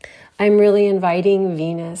I'm really inviting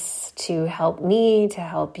Venus to help me, to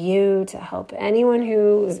help you, to help anyone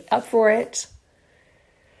who's up for it,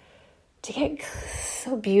 to get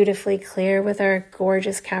so beautifully clear with our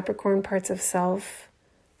gorgeous Capricorn parts of self,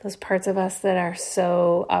 those parts of us that are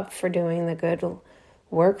so up for doing the good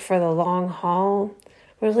work for the long haul,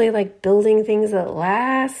 really like building things that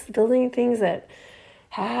last, building things that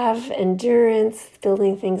have endurance,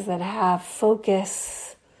 building things that have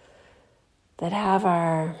focus, that have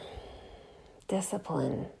our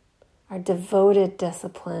discipline, our devoted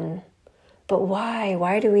discipline. But why?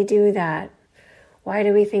 Why do we do that? Why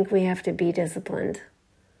do we think we have to be disciplined?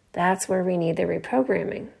 That's where we need the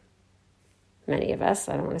reprogramming. Many of us,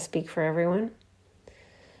 I don't want to speak for everyone,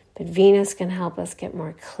 but Venus can help us get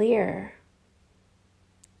more clear.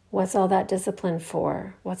 What's all that discipline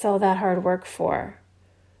for? What's all that hard work for?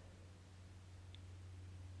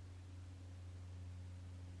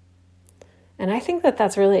 And I think that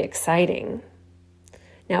that's really exciting.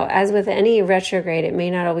 Now, as with any retrograde, it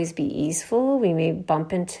may not always be easeful. We may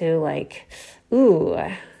bump into I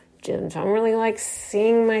don't really like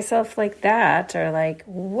seeing myself like that, or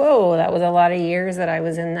whoa, that was a lot of years that I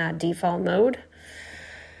was in that default mode.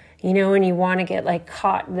 And you want to get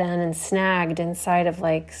caught then and snagged inside of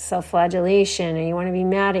self-flagellation, and you want to be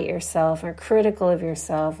mad at yourself or critical of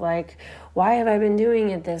yourself. Why have I been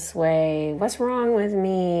doing it this way? What's wrong with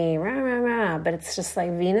me? Rah, rah, rah. But it's just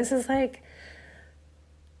Venus is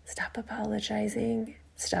stop apologizing.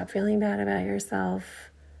 Stop feeling bad about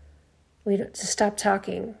yourself. Just stop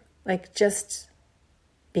talking. Just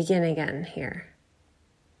begin again here.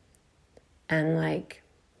 And like,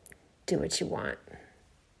 do what you want.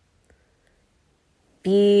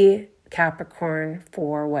 Be Capricorn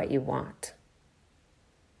for what you want.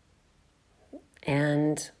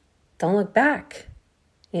 And don't look back,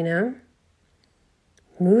 you know?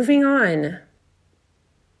 Moving on.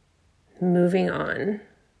 Moving on.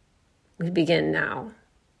 We begin now.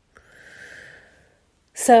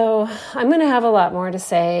 So I'm going to have a lot more to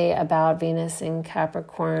say about Venus in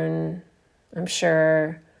Capricorn, I'm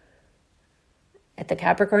sure, at the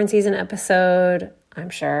Capricorn season episode. I'm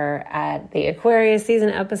sure at the Aquarius season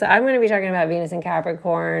episode. I'm going to be talking about Venus in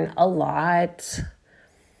Capricorn a lot.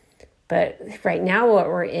 But right now what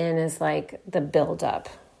we're in is like the buildup.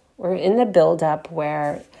 We're in the buildup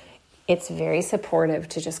where it's very supportive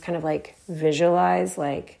to just kind of like visualize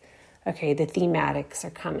like, okay, the thematics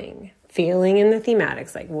are coming. Feeling in the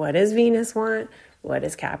thematics, like what does Venus want? What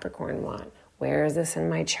does Capricorn want? Where is this in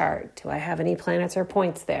my chart? Do I have any planets or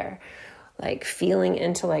points there? Like feeling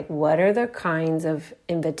into like what are the kinds of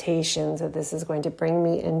invitations that this is going to bring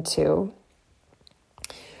me into?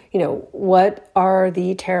 You know, what are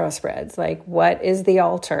the tarot spreads? Like what is the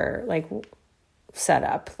altar like set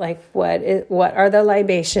up? Like what are the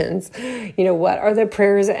libations? You know, what are the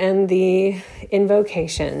prayers and the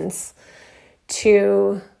invocations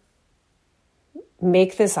to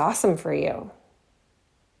make this awesome for you?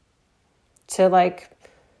 To like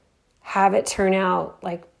have it turn out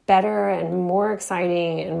like better and more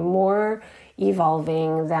exciting and more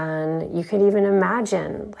evolving than you could even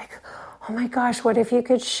imagine. Like, oh my gosh, what if you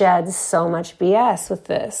could shed so much BS with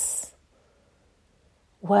this?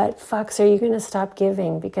 What fucks are you going to stop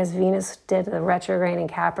giving? Because Venus did the retrograde in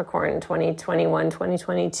Capricorn in 2021,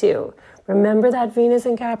 2022. Remember that Venus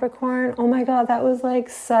in Capricorn? Oh my God, that was like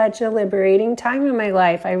such a liberating time in my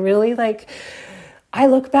life. I really like, I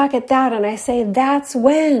look back at that and I say, that's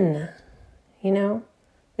when, you know?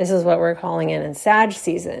 This is what we're calling it in Sag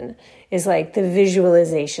season, is like the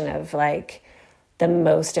visualization of like the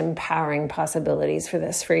most empowering possibilities for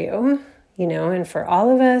this for you, you know, and for all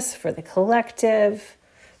of us, for the collective,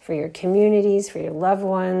 for your communities, for your loved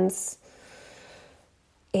ones.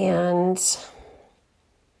 And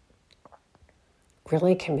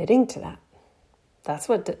really committing to that. That's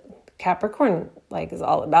what Capricorn like is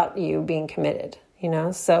all about, you being committed, you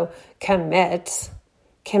know? So commit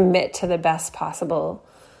to the best possible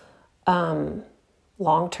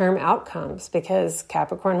long-term outcomes, because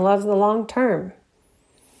Capricorn loves the long term.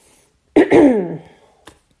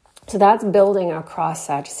 So that's building across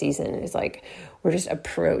Sag season. It's like we're just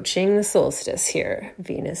approaching the solstice here.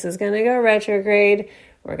 Venus is going to go retrograde.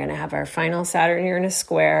 We're going to have our final Saturn-Uranus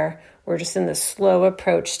square. We're just in the slow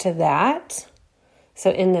approach to that.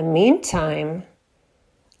 So in the meantime,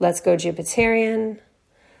 let's go Jupiterian.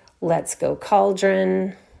 Let's go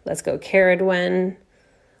Cauldron. Let's go Caradwen.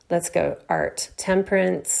 Let's go Art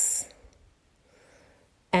Temperance.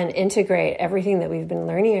 And integrate everything that we've been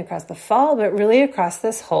learning across the fall, but really across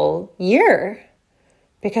this whole year.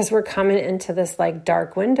 Because we're coming into this like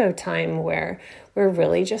dark window time where we're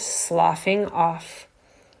really just sloughing off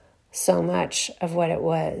so much of what it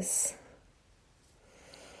was.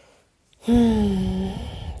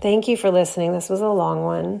 Thank you for listening. This was a long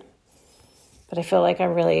one, but I feel like I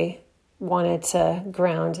really wanted to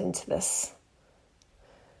ground into this.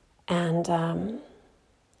 And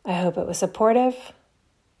I hope it was supportive.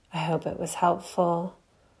 I hope it was helpful.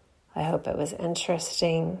 I hope it was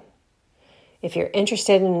interesting. If you're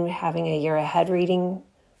interested in having a year ahead reading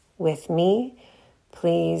with me,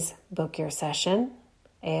 please book your session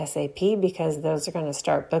ASAP, because those are going to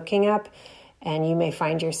start booking up and you may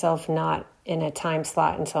find yourself not in a time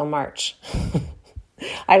slot until March.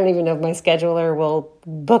 I don't even know if my scheduler will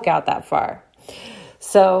book out that far.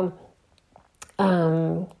 So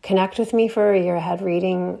connect with me for a year ahead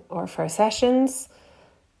reading or for sessions.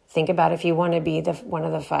 Think about if you want to be one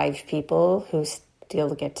of the 5 people who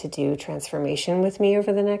still get to do transformation with me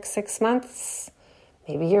over the next 6 months.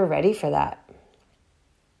 Maybe you're ready for that.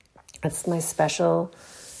 That's my special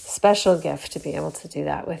gift, to be able to do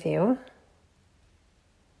that with you.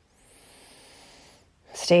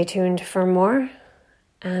 Stay tuned for more.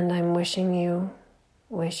 And I'm wishing you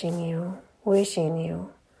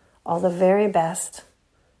all the very best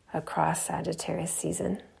across Sagittarius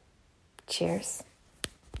season. Cheers.